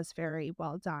role was very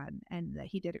well done, and that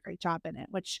he did a great job in it,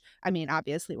 which, I mean,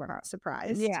 obviously, we're not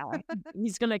surprised. Yeah.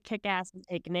 He's going to kick ass and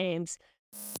take names.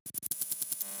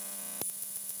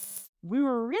 We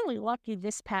were really lucky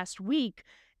this past week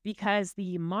because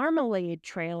the Marmalade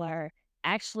trailer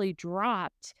actually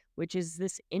dropped, which is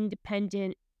this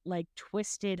independent, like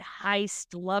twisted heist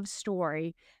love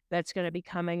story that's going to be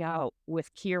coming out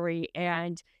with Keery.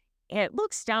 And it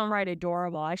looks downright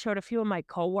adorable. I showed a few of my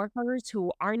coworkers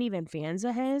who aren't even fans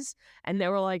of his, and they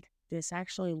were like, this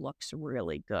actually looks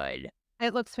really good.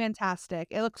 It looks fantastic.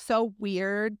 It looks so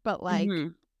weird, but, like, Hmm.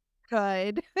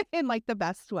 good in, like, the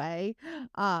best way.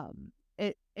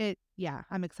 Yeah,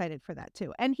 I'm excited for that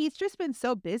too, and he's just been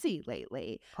so busy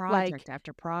lately. Like, Project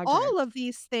after project. all of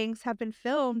these things have been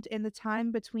filmed in the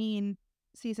time between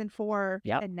season 4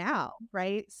 Yep. and now,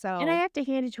 right? And I So have to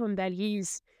hand it to him that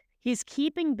he's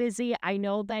keeping busy. I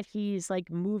know that he's like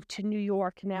moved to New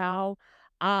York now,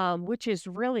 which is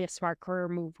really a smart career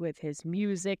move with his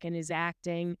music and his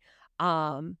acting.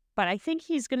 But I think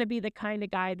he's going to be the kind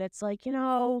of guy that's like,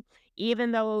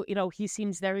 even though, he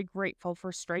seems very grateful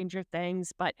for Stranger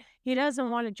Things, but he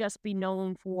doesn't want to just be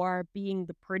known for being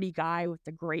the pretty guy with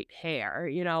the great hair.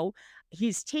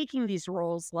 He's taking these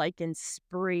roles like in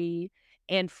Spree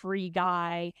and Free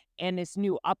Guy and his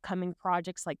new upcoming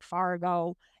projects like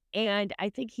Fargo. And I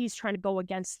think he's trying to go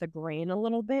against the grain a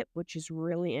little bit, which is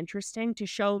really interesting to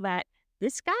show that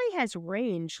this guy has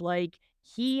range. Like,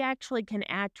 he actually can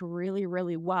act really,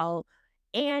 really well.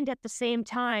 And at the same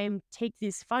time, take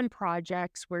these fun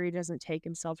projects where he doesn't take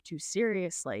himself too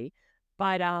seriously.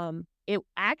 But it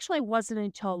actually wasn't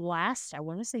until I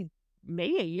want to say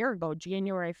maybe a year ago,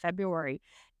 January, February,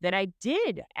 that I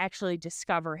did actually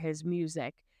discover his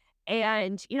music.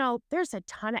 And, there's a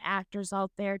ton of actors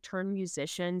out there turned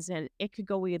musicians, and it could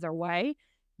go either way.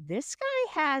 This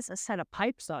guy has a set of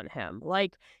pipes on him.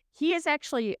 Like, he is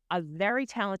actually a very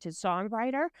talented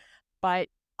songwriter, but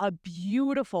a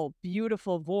beautiful,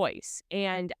 beautiful voice.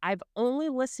 And I've only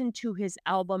listened to his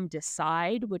album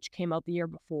Decide, which came out the year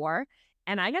before.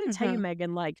 And I got to tell you, mhm.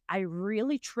 Megan, like, I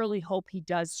really, truly hope he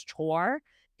does tour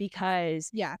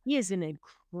because Yeah. he is an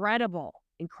incredible,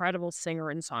 incredible singer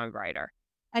and songwriter.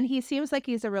 And he seems like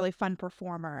he's a really fun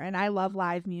performer, and I love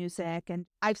live music, and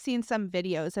I've seen some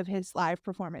videos of his live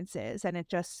performances, and it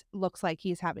just looks like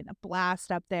he's having a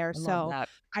blast up there, I love so that.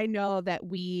 I know that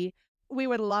we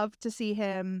would love to see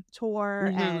him tour,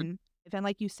 Hmm. and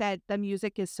like you said, the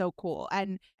music is so cool,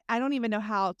 and I don't even know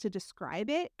how to describe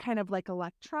it, kind of like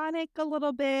electronic a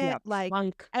little bit, Yeah, like,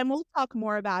 funk. and we'll talk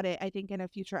more about it, I think, in a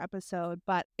future episode,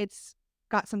 but it's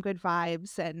got some good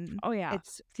vibes, and Oh, yeah.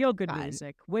 it's Feel good fun.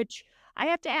 music, which I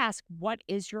have to ask, what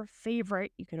is your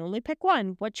favorite? You can only pick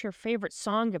one. What's your favorite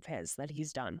song of his that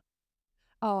he's done?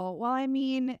 Oh, well, I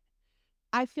mean,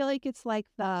 I feel like it's like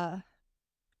the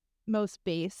most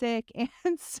basic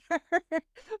answer,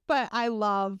 but I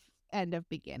love End of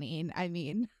Beginning. I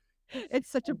mean, it's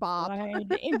such a So bop.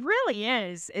 good. It really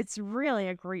is. It's really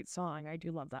a great song. I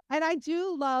do love that. And I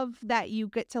do love that you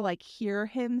get to like hear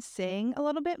him sing a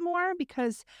little bit more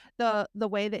because the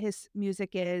way that his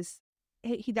music is,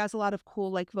 he does a lot of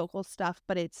cool like vocal stuff,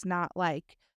 but it's not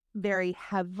like very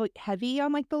heavy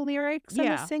on like the lyrics and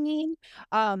the Yeah. singing.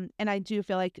 And I do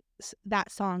feel like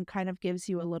that song kind of gives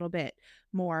you a little bit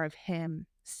more of him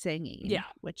singing, Yeah.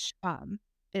 which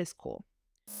is cool.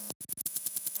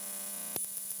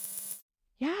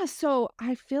 Yeah, so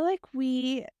I feel like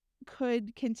we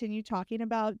could continue talking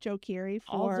about Joe Keery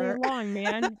All day for long,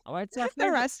 man. Oh, it's our the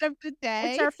favorite. rest of the It's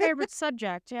day. our favorite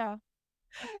subject. Yeah.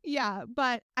 Yeah,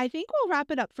 but I think we'll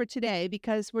wrap it up for today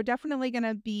because we're definitely going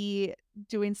to be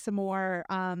doing some more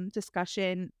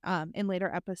discussion in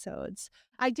later episodes.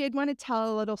 I did want to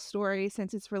tell a little story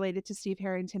since it's related to Steve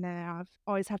Harrington, and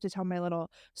always have to tell my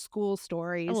little school I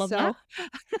stories. love that. So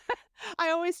I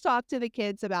always talk to the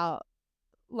kids about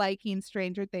liking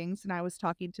Stranger Things, and I was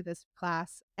talking to this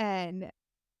class, and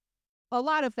a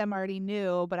lot of them already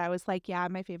knew, but I was like, "Yeah,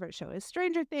 my favorite show is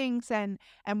Stranger Things," and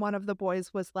one of the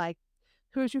boys was like,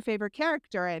 "Who's your favorite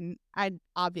character?" And I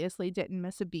obviously didn't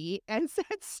miss a beat and said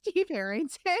Steve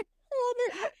Harrington.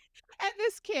 And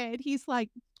this kid, he's like,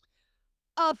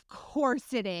 "Of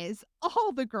course it is.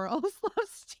 All the girls love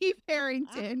Steve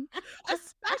Harrington,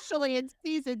 especially in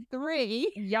season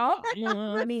 3." Yup. I I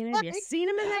was mean, have you like, seen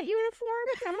him in that uniform?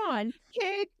 Come on.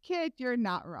 Kid, you're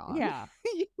not wrong. Yeah.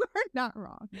 You are not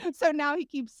wrong. So now he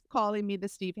keeps calling me the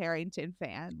Steve Harrington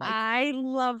fan. Like, I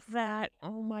love that.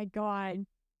 Oh my God.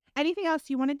 anything else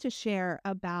you wanted to share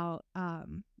about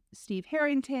Steve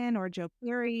Harrington or Joe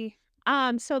Keery?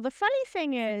 So the funny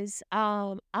thing is,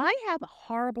 I have a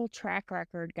horrible track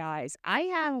record, guys. I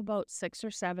have about 6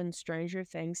 or 7 Stranger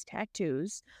Things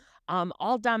tattoos,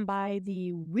 all done by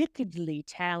the wickedly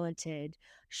talented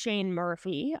Shane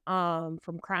Murphy,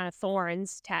 from Crown of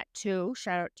Thorns Tattoo.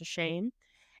 Shout out to Shane.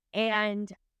 And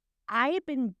I have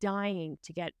been dying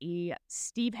to get a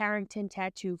Steve Harrington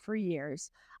tattoo for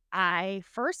years. I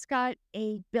first got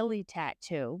a Billy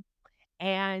tattoo,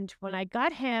 and when I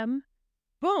got him,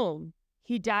 boom,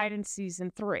 he died in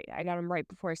season 3. I got him right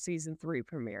before season 3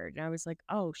 premiered. And I was like,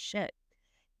 oh shit.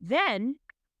 Then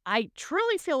I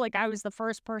truly feel like I was the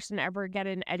first person to ever get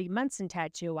an Eddie Munson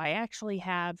tattoo. I actually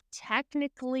have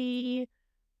technically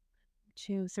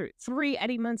three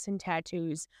Eddie Munson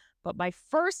tattoos. But my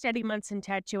first Eddie Munson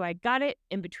tattoo, I got it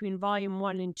in between volume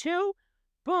 1 and 2.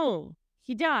 Boom,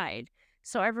 he died.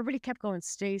 So everybody kept going,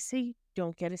 Stacy,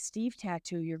 don't get a Steve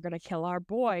tattoo. You're going to kill our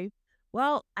boy.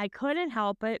 Well, I couldn't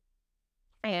help it.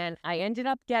 And I ended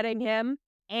up getting him.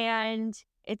 And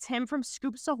it's him from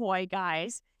Scoops Ahoy,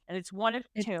 guys. And it's one of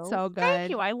It's 2. so Thank good.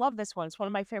 you. I love this one. It's one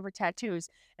of my favorite tattoos.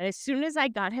 And as soon as I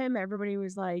got him, everybody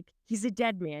was like, he's a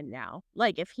dead man now.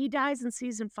 Like, if he dies in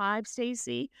season 5,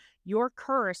 Stacy, your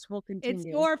curse will It's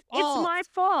continue. your It's fault. my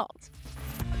fault.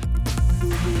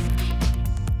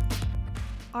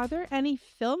 Are there any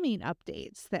filming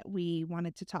updates that we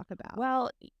wanted to talk about?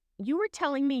 Well, you were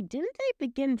telling me, didn't they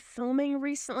begin filming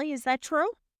recently? Is that true?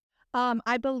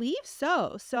 I believe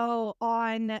so. So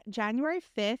on January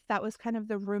 5th, that was kind of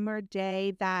the rumored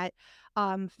day that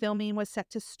filming was set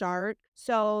to start.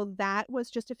 So that was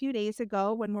just a few days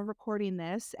ago when we're recording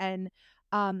this. And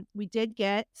we did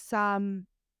get some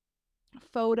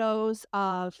photos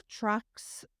of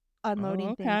trucks Oh,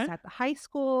 unloading things okay. at the high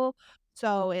school.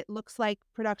 So it looks like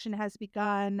production has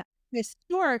begun.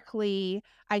 Historically,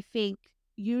 I think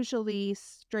usually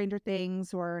Stranger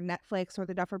Things or Netflix or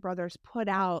the Duffer Brothers put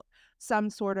out some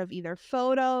sort of either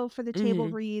photo for the table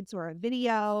Hmm. reads or a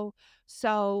video.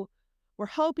 So we're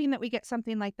hoping that we get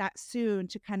something like that soon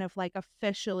to kind of like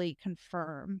officially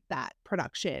confirm that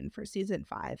production for season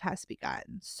 5 has begun.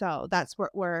 So that's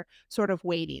what we're sort of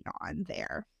waiting on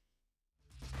there.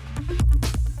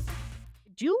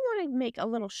 Do want to make a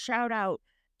little shout out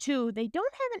to, they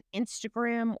don't have an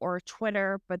Instagram or a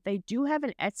Twitter, but they do have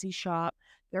an Etsy shop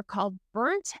They're called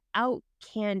Burnt Out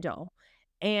Candle.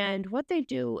 And what they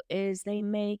do is they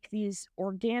make these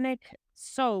organic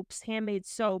soaps, handmade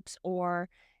soaps, or,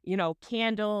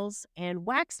 candles and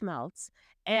wax melts.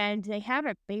 And they have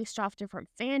it based off different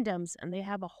fandoms, and they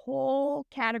have a whole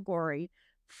category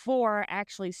for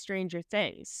actually Stranger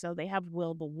Things. So they have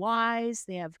Will the Wise,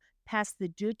 they have Pass the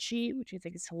Duchy, which I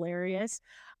think is hilarious.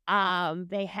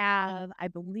 They have, I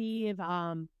believe,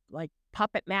 like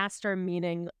Puppet Master,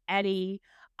 meaning Eddie.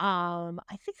 I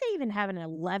think they even have an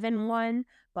 11 one,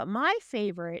 but my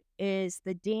favorite is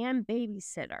the damn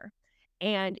babysitter.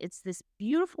 And it's this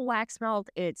beautiful wax melt.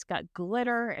 It's got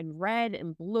glitter and red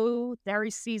and blue,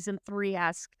 very season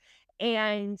 3-esque.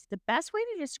 And the best way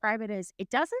to describe it is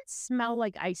it doesn't smell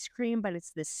like ice cream, but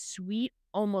it's this sweet,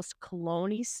 almost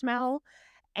cologne smell.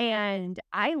 And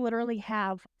I literally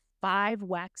have 5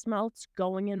 wax melts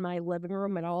going in my living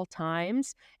room at all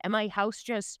times, and my house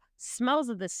just smells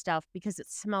of this stuff because it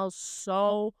smells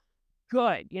so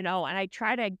good, and I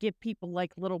try to give people,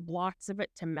 like, little blocks of it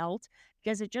to melt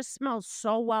because it just smells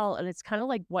so well, and it's kinda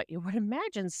like what you would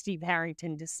imagine Steve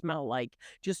Harrington to smell like,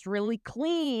 just really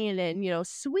clean and,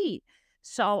 sweet.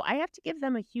 So, I have to give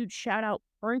them a huge shout out,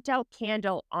 Burnt Out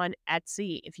Candle on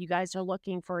Etsy. If you guys are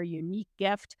looking for a unique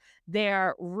gift,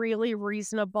 they're really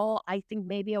reasonable. I think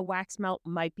maybe a wax melt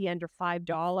might be under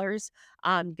 $5.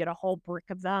 Get a whole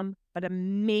brick of them, but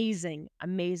amazing,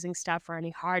 amazing stuff for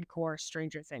any hardcore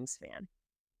Stranger Things fan.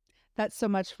 That's so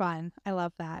much fun. I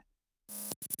love that.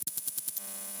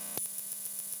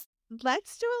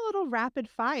 Let's do a little rapid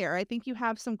fire. I think you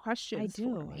have some questions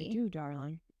for I me. do,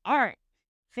 darling. All right.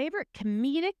 Favorite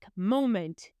comedic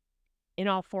moment in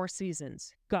all 4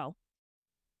 seasons? Go.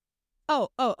 Oh,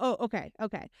 okay.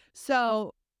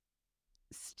 So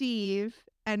Steve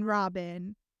and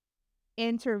Robin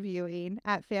interviewing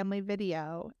at Family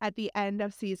Video at the end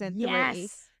of season 3.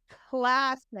 Yes.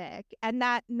 Classic. And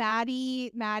that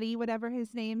Maddie, whatever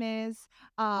his name is,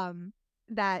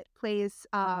 that plays,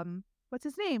 what's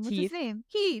his name? What's his Keith. name?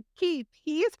 Keith.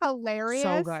 He is So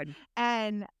hilarious. good.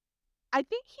 And I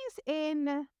think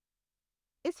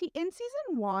is he in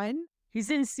season 1? He's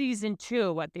in season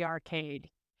 2 at the arcade.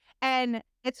 And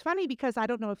it's funny because I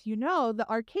don't know if you know, the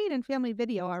arcade and Family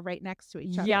Video are right next to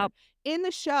each other Yep. in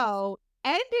the show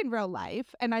and in real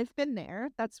life, and I've been there.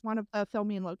 That's one of the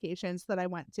filming locations that I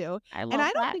went to, I and love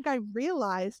I don't that. think I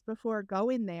realized before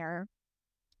going there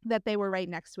that they were right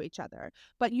next to each other.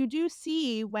 But you do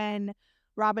see when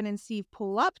Robin and Steve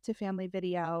pull up to Family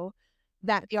Video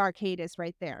that the arcade is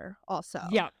right there also.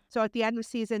 Yep. So at the end of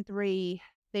season 3,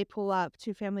 they pull up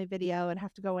to Family Video and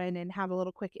have to go in and have a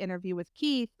little quick interview with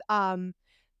Keith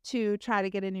to try to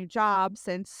get a new job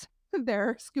since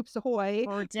their Scoops Ahoy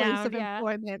Burnt place down, of yeah.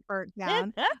 employment burnt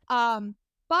down.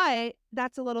 But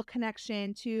that's a little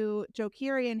connection to Joe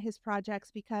Keery and his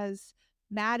projects because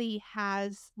Maddie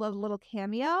has a little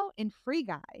cameo in Free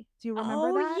Guy. Do you remember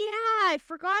Oh, that? yeah, I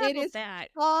forgot It about is that.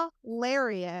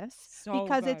 hilarious So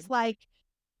because it's good. like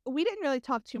we didn't really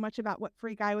talk too much about what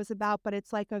Free Guy was about, but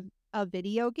it's like a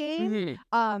video game.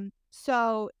 Mhm.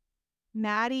 So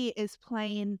Maddie is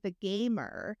playing the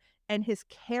gamer and his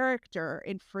character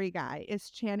in Free Guy is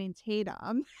Channing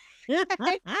Tatum.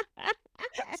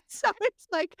 So it's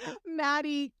like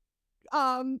Maddie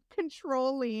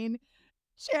controlling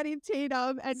Channing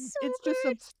Tatum, and So it's just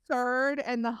good. absurd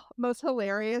and the most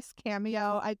hilarious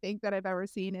cameo I think that I've ever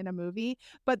seen in a movie.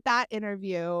 But that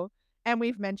interview, and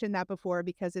we've mentioned that before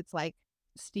because it's like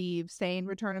Steve saying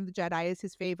Return of the Jedi is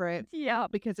his favorite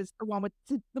Yep. because it's the one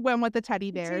with the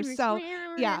teddy bears. So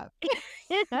yeah,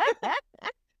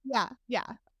 yeah,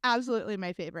 absolutely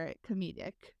my favorite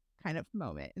comedic kind of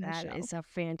moment in the That show. is a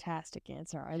fantastic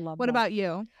answer. I love What that. about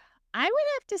you? I would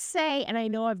have to say, and I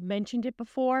know I've mentioned it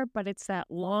before, but it's that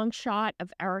long shot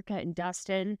of Erica and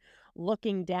Dustin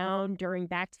looking down during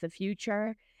Back to the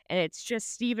Future. And it's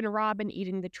just Steve and Robin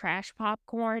eating the trash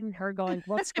popcorn, and her going,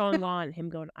 "What's going on?" Him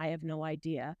going, "I have no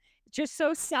idea." Just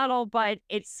so subtle, but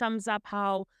it sums up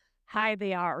how high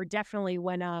they are. Or definitely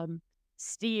when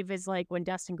Steve is like, when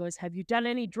Dustin goes, "Have you done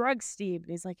any drugs, Steve?"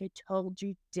 And he's like, "I told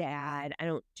you, Dad, I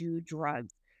don't do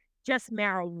drugs. Just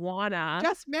marijuana."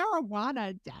 Just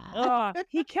marijuana, Dad. Oh,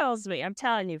 he kills me. I'm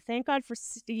telling you. Thank God for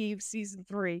Steve, season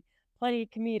 3. Plenty of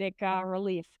comedic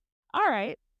relief. All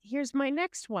right. Here's my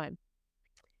next one.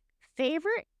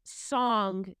 Favorite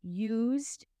song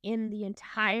used in the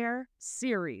entire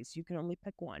series. You can only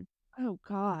pick one. Oh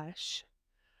gosh.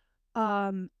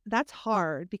 That's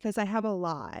hard because I have a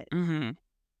lot. Mm-hmm.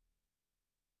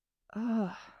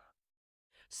 Ugh.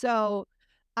 So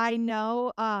I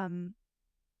know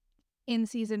in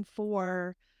season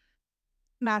 4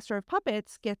 Master of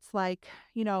Puppets gets like,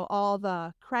 all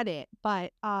the credit,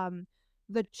 but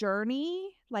the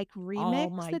Journey like Oh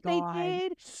remix my that they God.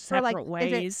 did for like, Separate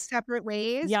is it ways. Separate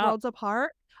Ways, Yep. Worlds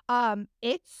Apart?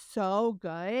 It's so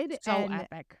good, So and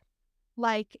epic.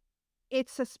 like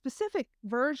it's a specific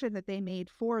version that they made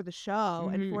for the show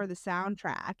and Hmm. for the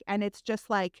soundtrack, and it's just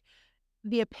like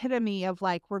the epitome of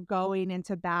like we're going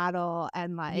into battle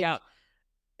and like Yep.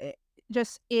 it,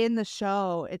 just in the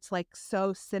show it's like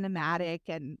so cinematic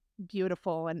and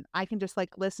beautiful, and I can just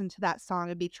like listen to that song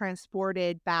and be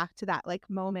transported back to that like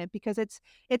moment because it's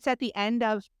at the end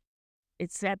of.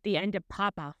 It's at the end of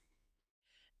Papa.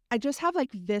 I just have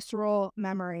like visceral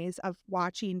memories of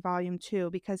watching volume 2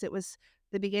 because it was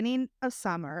the beginning of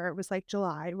summer. It was like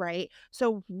July, right?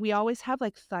 So we always have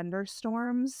like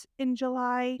thunderstorms in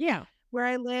July Yeah. where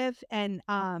I live, and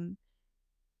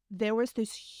there was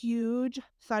this huge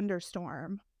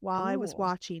thunderstorm while I was Ooh.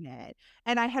 watching it.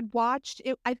 And I had watched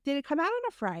it. Did it come out on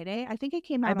a Friday? I think it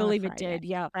came I out on a believe it Friday, did.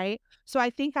 Yep. right? So I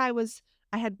think I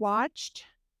had watched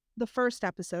the first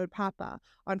episode, Papa,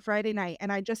 on Friday night.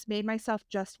 And I just made myself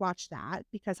just watch that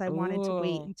because I wanted to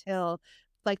wait Ooh. until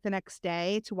like the next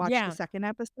day to watch the Yeah. second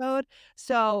episode.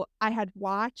 So I had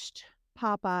watched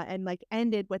Papa and like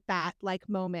ended with that like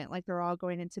moment, like they're all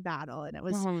going into battle. And it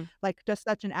was Mhm. like just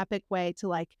such an epic way to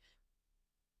like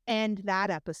end that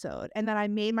episode, and then I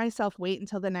made myself wait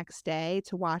until the next day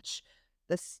to watch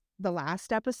the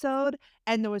last episode,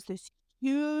 and there was this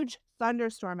huge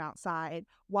thunderstorm outside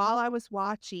while I was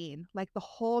watching, like, the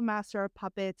whole Master of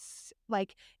Puppets,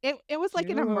 like, it was like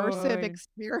an immersive Dude.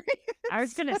 experience. I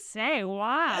was gonna say,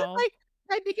 wow. Like,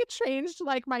 I think it changed,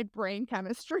 like, my brain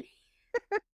chemistry.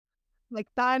 Like,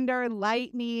 thunder,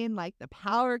 lightning, like, the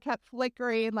power kept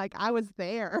flickering, like, I was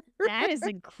there. That is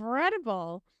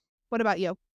incredible. What about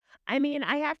you? I mean,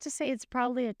 I have to say it's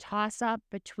probably a toss up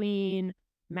between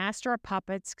Master of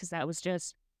Puppets, because that was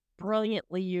just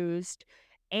brilliantly used,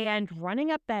 and Running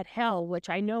Up That Hill, which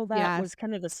I know that Yes. was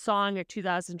kind of the song of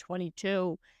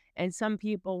 2022. And some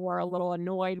people were a little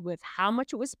annoyed with how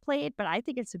much it was played, but I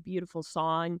think it's a beautiful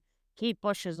song. Kate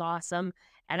Bush is awesome.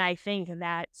 And I think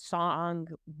that song,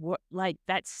 like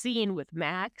that scene with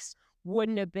Max,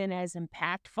 wouldn't have been as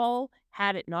impactful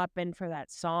had it not been for that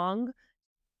song.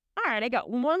 All right, I got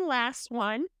one last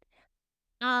one.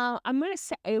 I'm gonna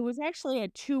say it was actually a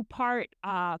two-part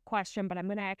question, but I'm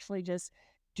gonna actually just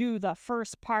do the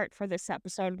first part for this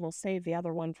episode, and we'll save the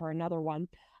other one for another one.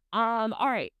 All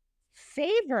right.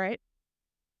 Favorite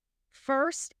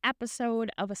first episode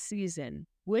of a season.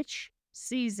 Which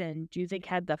season do you think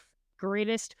had the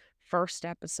greatest first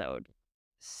episode?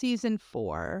 Season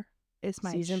 4 is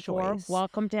my Season 4, choice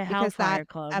Welcome to because that Hellfire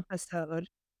Club. episode.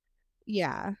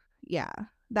 Yeah, yeah.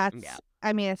 Yeah,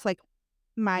 I mean, it's like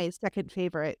my second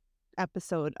favorite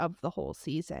episode of the whole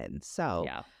season, so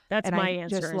yeah. That's and my I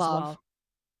answer just as love. well.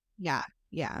 Yeah,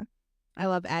 yeah. I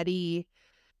love Eddie,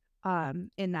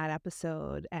 in that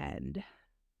episode, and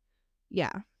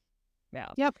yeah.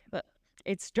 Yeah. Yep. But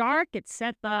it's dark. It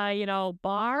set the,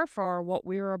 bar for what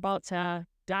we were about to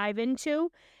dive into.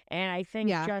 And I think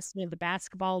Yeah, just, the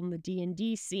basketball and the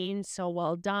D&D scene so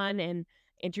well done and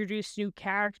introduced new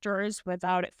characters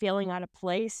without it feeling out of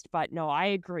place. But no, I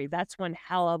agree. That's one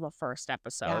hell of a first yeah.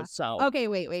 episode. So, Okay,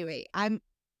 wait.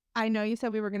 I know you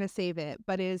said we were gonna save it,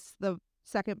 but is the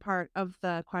second part of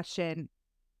the question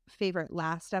favorite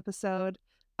last episode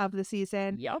of the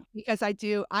season? yep. Because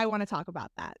I wanna talk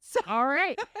about that. So All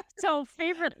right. So,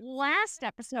 favorite last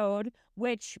episode,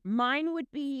 which mine would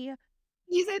be,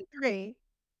 season 3.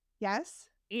 Yes?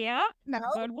 yeah, No? good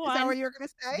Is that one. what you were gonna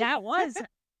say? That was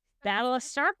Battle of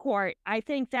Starcourt. I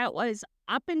think that was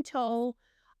up until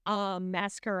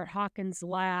Massacre at Hawkins'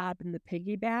 Lab and the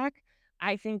piggyback.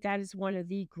 I think that is one of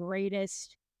the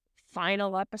greatest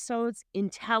final episodes in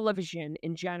television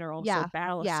in general. So Yeah,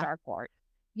 Battle of yeah, Starcourt.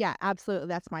 yeah, absolutely,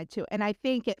 that's mine too, and I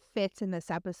think it fits in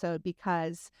this episode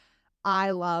because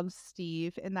I love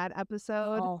Steve in that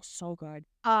episode. Oh, so good.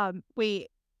 Wait,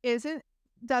 isn't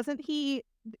doesn't he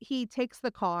takes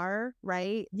the car,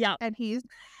 right? Yeah. And he's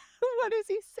what does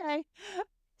he say?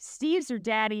 Steve's her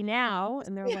daddy now.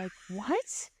 And they're like,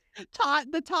 what? Todd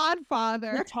The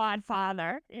father. Todd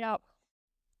father. Yep.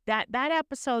 That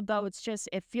episode though,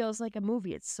 it feels like a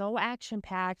movie. It's so action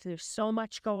packed. There's so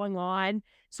much going on,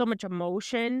 so much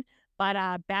emotion. But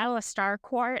Battle of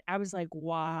Starcourt, I was like,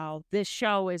 wow, this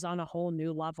show is on a whole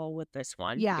new level with this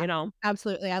one. Yeah,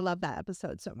 absolutely, I love that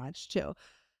episode so much too.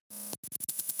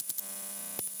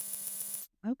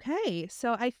 Okay,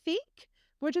 so I think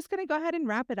we're just going to go ahead and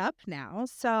wrap it up now.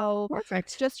 So,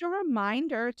 Perfect. just a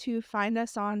reminder to find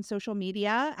us on social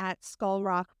media at Skull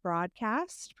Rock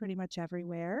Broadcast, pretty much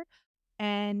everywhere.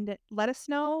 and let us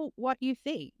know what you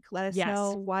think. Let us know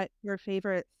Yes. what your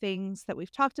favorite things that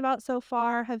we've talked about so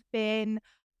far have been,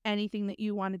 anything that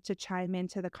you wanted to chime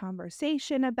into the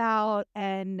conversation about,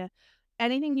 and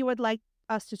anything you would like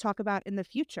us to talk about in the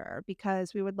future,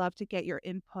 because we would love to get your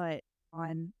input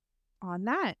on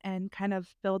that and kind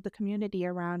of build the community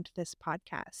around this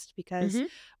podcast, because Hmm.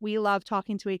 we love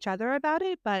talking to each other about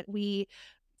it, but we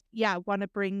want to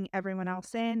bring everyone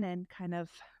else in and kind of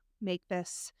make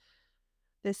this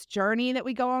journey that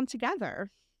we go on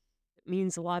together. It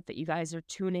means a lot that you guys are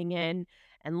tuning in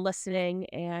and listening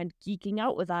and geeking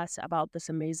out with us about this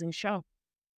amazing show.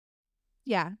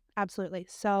 Yeah, absolutely.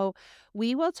 So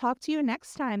we will talk to you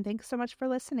next time. Thanks so much for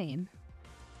listening.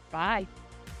 Bye.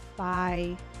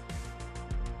 Bye.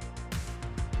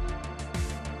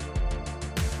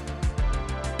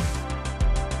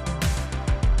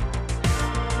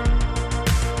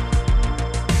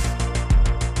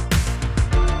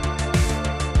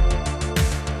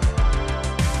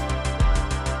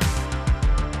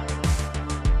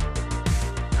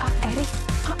 Eddie,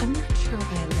 I'm not sure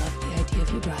I love the idea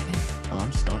of you driving. Oh,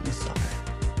 I'm starting to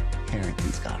suffer.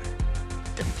 Harrington's got her.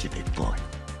 Don't you, big boy?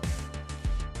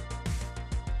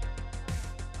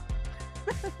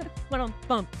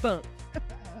 Bump, bump.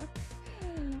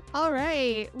 All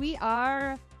right, we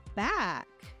are back.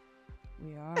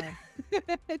 We are.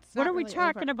 It's What not are we really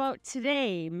talking over. about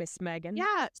today, Miss Meghan?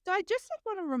 Yeah, so I just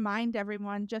want to remind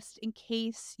everyone, just in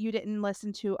case you didn't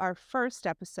listen to our first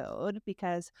episode,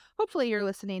 because hopefully you're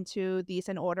listening to these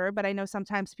in order, but I know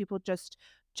sometimes people just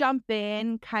jump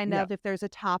in kind Yeah. of if there's a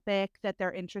topic that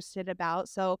they're interested about.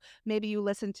 So maybe you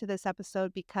listen to this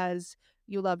episode because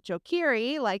you love Joe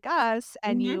Keery like us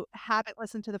and Hmm. you haven't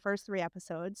listened to the first 3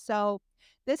 episodes. So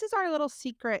this is our little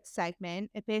secret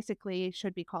segment. It basically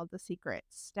should be called the secret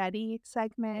study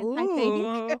segment, I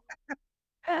think.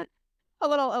 Ooh. A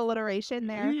little alliteration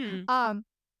there. Mm.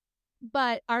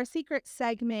 But our secret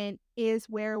segment is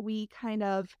where we kind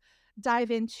of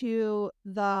dive into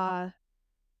the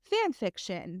fan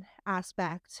fiction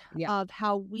aspect Yeah. of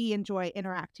how we enjoy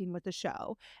interacting with the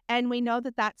show. And we know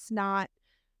that that's not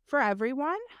for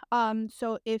everyone.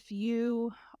 So if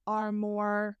you are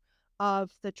more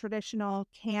of the traditional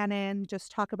canon,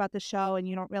 just talk about the show and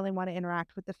you don't really want to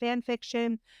interact with the fan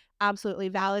fiction, absolutely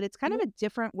valid. It's kind of a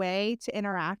different way to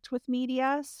interact with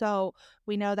media. So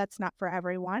we know that's not for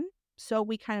everyone. So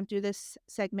we kind of do this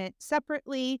segment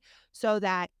separately so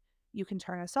that you can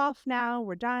turn us off now.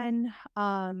 We're done.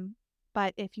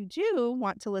 But if you do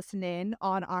want to listen in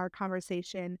on our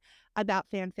conversation about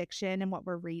fan fiction and what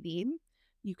we're reading,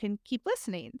 you can keep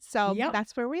listening. So Yep.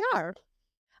 that's where we are.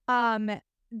 Um,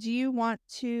 do you want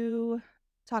to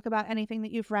talk about anything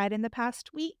that you've read in the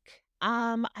past week?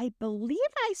 I believe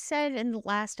I said in the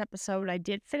last episode I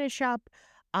did finish up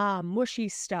Mushy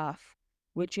Stuff,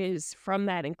 which is from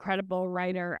that incredible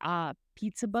writer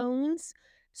Pizza Bones.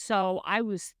 So I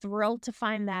was thrilled to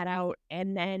find that out.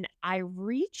 And then I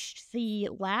reached the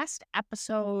last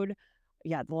episode,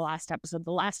 the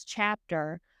last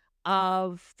chapter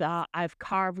of the I've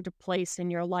Carved a Place in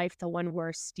Your Life, the one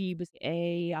where Steve is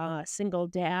a single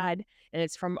dad, and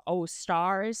it's from O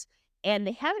Stars. And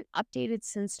they haven't updated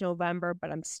since November,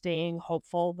 but I'm staying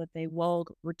hopeful that they will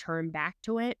return back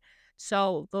to it.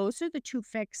 So those are the two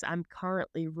fics I'm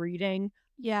currently reading.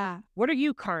 Yeah. What are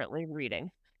you currently reading?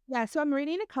 Yeah, so I'm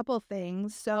reading a couple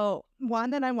things. So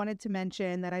one that I wanted to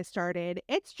mention that I started,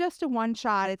 it's just a one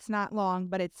shot. It's not long,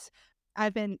 but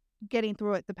I've been getting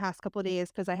through it the past couple of days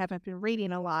because I haven't been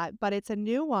reading a lot, but it's a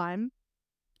new one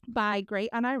by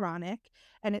Great Unironic,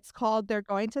 and it's called They're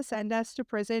Going to Send Us to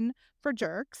Prison for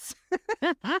Jerks.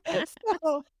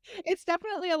 So it's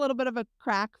definitely a little bit of a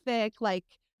crack fic, like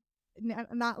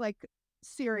not like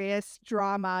serious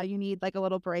drama. You need like a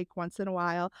little break once in a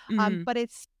while. Mhm. But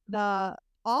it's the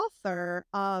author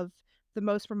of The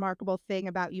Most Remarkable Thing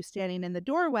About You Standing in the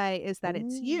Doorway is That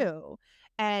It's Ooh. You.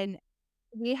 And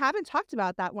we haven't talked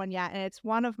about that one yet, and it's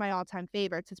one of my all-time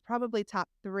favorites. It's probably top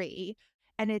 3,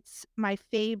 and it's my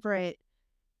favorite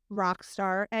rock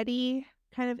star Eddie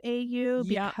kind of AU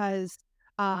Yeah. because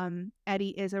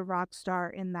Eddie is a rock star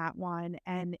in that one,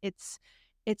 and it's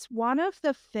one of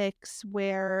the fics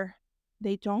where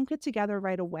they don't get together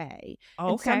right away.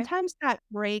 And Okay. sometimes that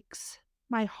breaks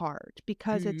my heart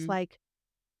because it's Mhm. like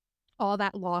all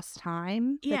that lost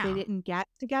time that they Yeah. didn't get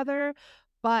together,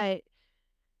 but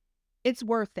it's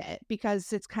worth it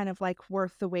because it's kind of like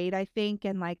worth the wait, I think,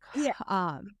 and like Yeah.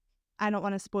 um I don't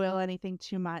want to spoil anything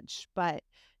too much, but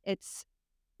it's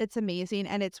it's amazing,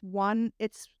 and it's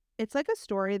like a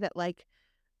story that like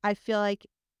I feel like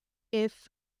if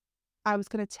I was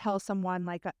going to tell someone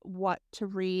like what to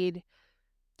read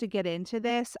to get into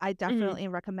this, I definitely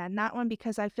recommend that one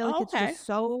because I feel like Oh, it's okay. just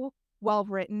so well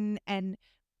written, and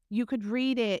you could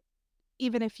read it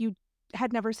even if you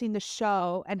had never seen the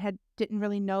show and didn't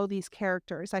really know these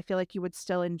characters. I feel like you would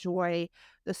still enjoy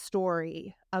the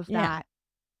story of Yeah. that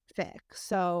fic.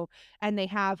 So, and they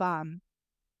have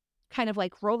kind of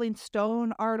like Rolling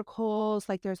Stone articles,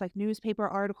 like there's like newspaper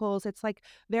articles. It's like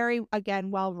very,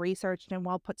 again, well researched and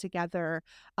well put together,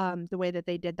 the way that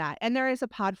they did that. And there is a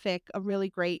podfic, a really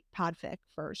great podfic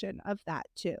version of that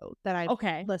too that I've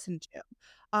Okay. listened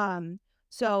to.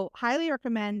 So highly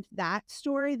recommend that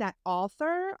story, that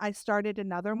author. I started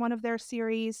another one of their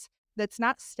series that's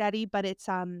not steady, but it's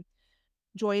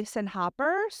Joyce and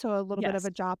Hopper, so a little bit of Yes.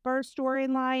 a Jopper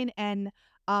storyline. And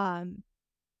um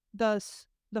the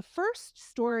the first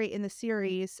story in the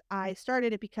series, I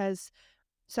started it because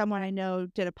someone I know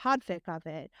did a podfic of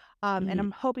it, and Mhm.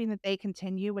 I'm hoping that they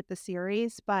continue with the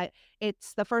series. But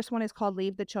it's the first one is called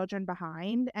Leave the Children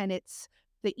Behind, and it's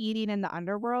the Eating in the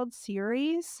Underworld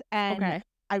series. And Okay.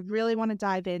 I really want to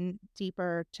dive in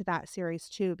deeper to that series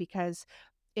too because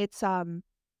it's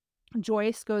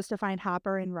Joyce goes to find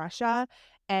Hopper in Russia,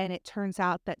 and it turns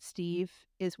out that Steve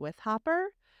is with Hopper.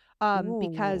 Ooh.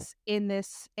 Because in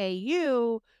this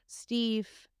AU, Steve,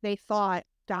 they thought,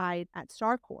 died at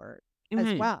Starcourt as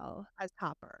Mhm. well as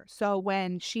Hopper. So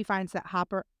when she finds out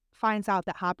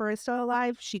that Hopper is still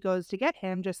alive, she goes to get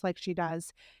him just like she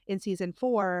does in season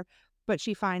 4, but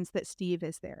she finds that Steve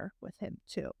is there with him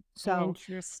too. So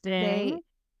they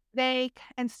Interesting.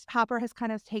 Hopper has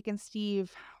kind of taken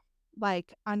Steve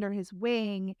like under his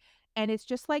wing, and it's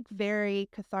just like very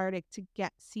cathartic to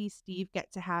see Steve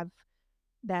get to have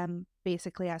them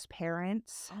basically as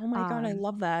parents, Oh my god, I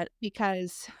love that.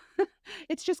 because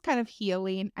it's just kind of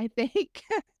healing, I think.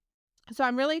 So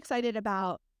I'm really excited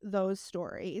about those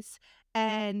stories,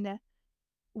 and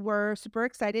we're super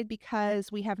excited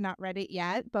because we have not read it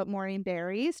yet, but Maureen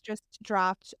Berries just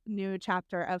dropped new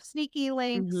chapter of Sneaky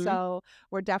Link, Mhm. so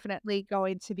we're definitely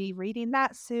going to be reading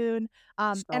that soon.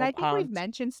 And So I think we've pumped.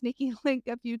 mentioned Sneaky Link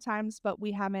a few times, but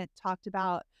we haven't talked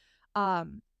about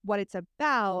what it's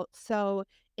about. So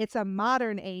it's a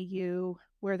modern AU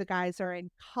where the guys are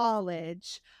in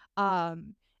college,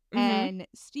 um, Mhm. and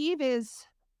Steve is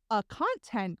a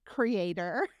content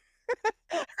creator.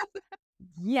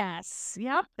 Yes.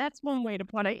 Yep, that's one way to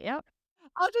put it. Yep.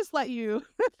 I'll just let you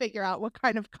figure out what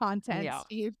kind of content Yeah.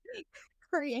 Steve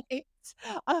creates.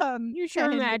 Use your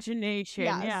And imagination,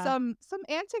 yeah, yeah. some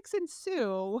antics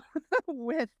ensue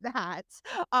with that.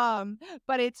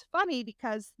 But it's funny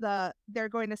because they're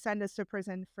going to send us to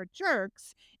prison for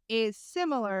jerks is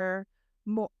similar.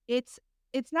 More, it's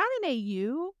not an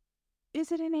AU.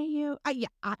 Is it an AU? Yeah,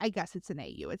 I guess it's an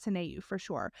AU. It's an AU for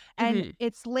sure. And Mhm.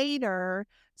 it's later,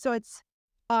 so it's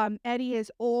Eddie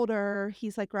is older.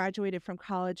 He's like graduated from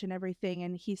college and everything,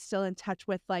 and he's still in touch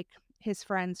with like his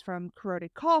friends from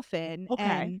Corroded Coffin.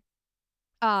 Okay.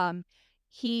 And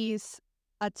he's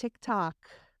a TikTok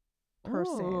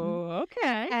person, Oh,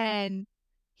 okay. and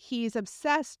he's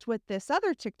obsessed with this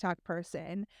other TikTok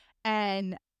person.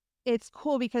 And it's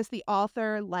cool because the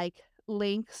author like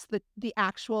links the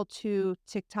actual two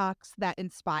TikToks that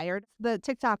inspired the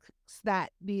TikToks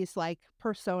that these like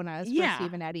personas for Yeah.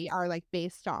 Steve and Eddie are like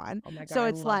based on. Oh my god, So I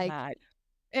it's love like that.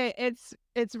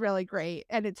 it's really great,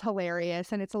 and it's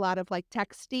hilarious, and it's a lot of like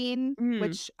texting, Mm.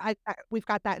 which we've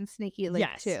got that in Sneaky Link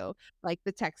Yes. too, like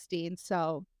the texting.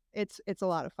 So it's a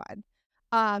lot of fun.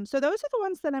 So those are the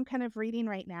ones that I'm kind of reading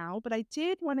right now, but I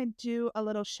did want to do a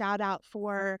little shout out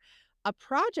for a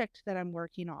project that I'm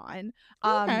working on.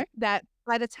 Okay. That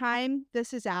by the time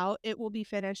this is out, it will be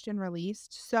finished and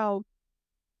released. So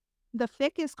the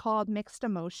fic is called Mixed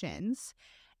Emotions,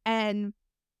 and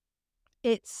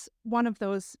it's one of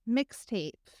those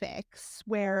mixtape fics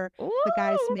where the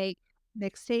guys Ooh. make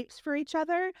mixtapes for each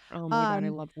other. Oh my god, I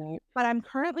Um, love that. but I'm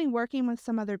currently working with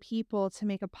some other people to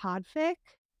make a podfic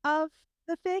of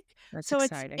the fic. That's So it's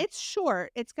exciting. it's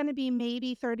short. It's going to be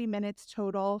maybe 30 minutes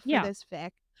total for Yeah. this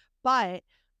fic. But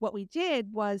what we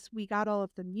did was we got all of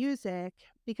the music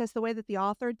because the way that the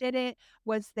author did it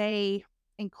was they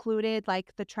included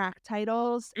like the track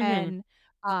titles, Mhm. and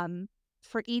um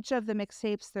for each of the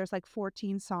mixtapes there's like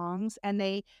 14 songs, and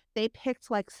they picked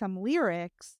like some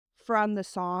lyrics from the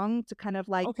song to kind of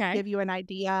like Okay. give you an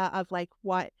idea of like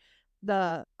what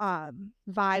the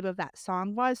vibe of that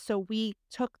song was. So we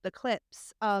took the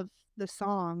clips of the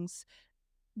songs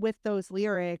with those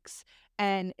lyrics,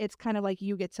 and it's kind of like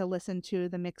you get to listen to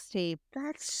the mixtape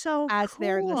That's so as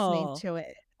they're listening cool. to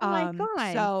it. Oh my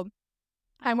god. So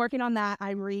I'm working on that.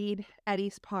 I read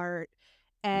Eddie's part,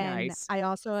 and Nice. I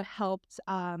also helped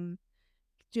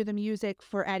do the music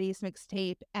for Eddie's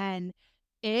mixtape. And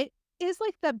It is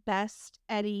like the best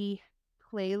Eddie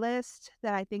playlist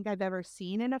that I think I've ever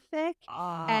seen in a fic,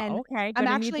 and Okay, I'm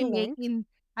gonna need actually the link. making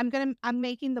I'm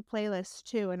making the playlist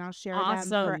too, and I'll share them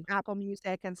for Awesome. Apple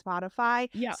Music and Spotify.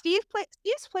 Yeah. Steve's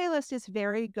playlist is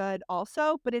very good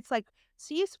also, but it's like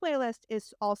Steve's playlist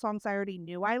is all songs I already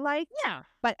knew I liked, Yeah.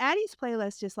 but Eddie's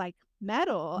playlist is like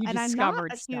metal, You and I'm not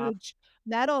discovered a stuff. huge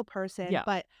metal person, Yeah.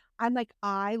 but I'm like,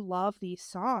 I love these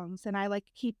songs, and I, like,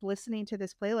 keep listening to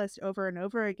this playlist over and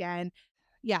over again.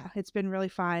 Yeah, it's been really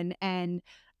fun, and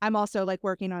I'm also, like,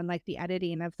 working on, like, the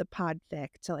editing of the podfic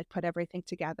to, like, put everything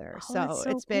together, Oh, that's so so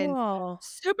it's been cool.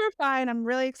 super fun. I'm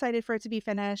really excited for it to be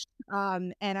finished,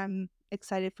 and I'm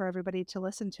excited for everybody to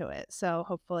listen to it, so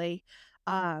hopefully,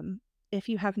 um, if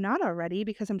you have not already,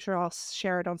 because I'm sure I'll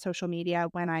share it on social media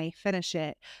when I finish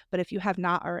it, but if you have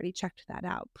not already checked that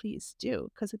out, please do,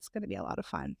 because it's gonna be a lot of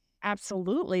fun.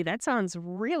 Absolutely. That sounds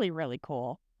really, really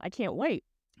cool. I can't wait.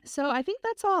 So I think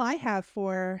that's all I have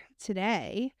for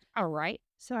today. All right.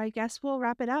 So I guess we'll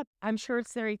wrap it up. I'm sure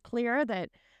it's very clear that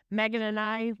Megan and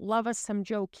I love us some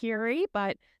Joe Keery,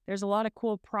 but there's a lot of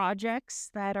cool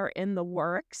projects that are in the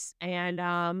works. And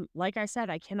like I said,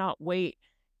 I cannot wait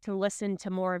to listen to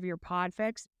more of your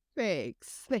podfics.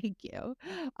 Thanks. Thank you.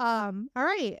 All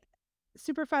right.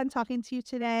 Super fun talking to you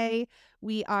today.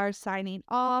 We are signing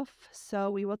off. So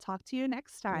we will talk to you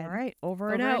next All time. right.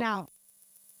 Over and Over and out. out.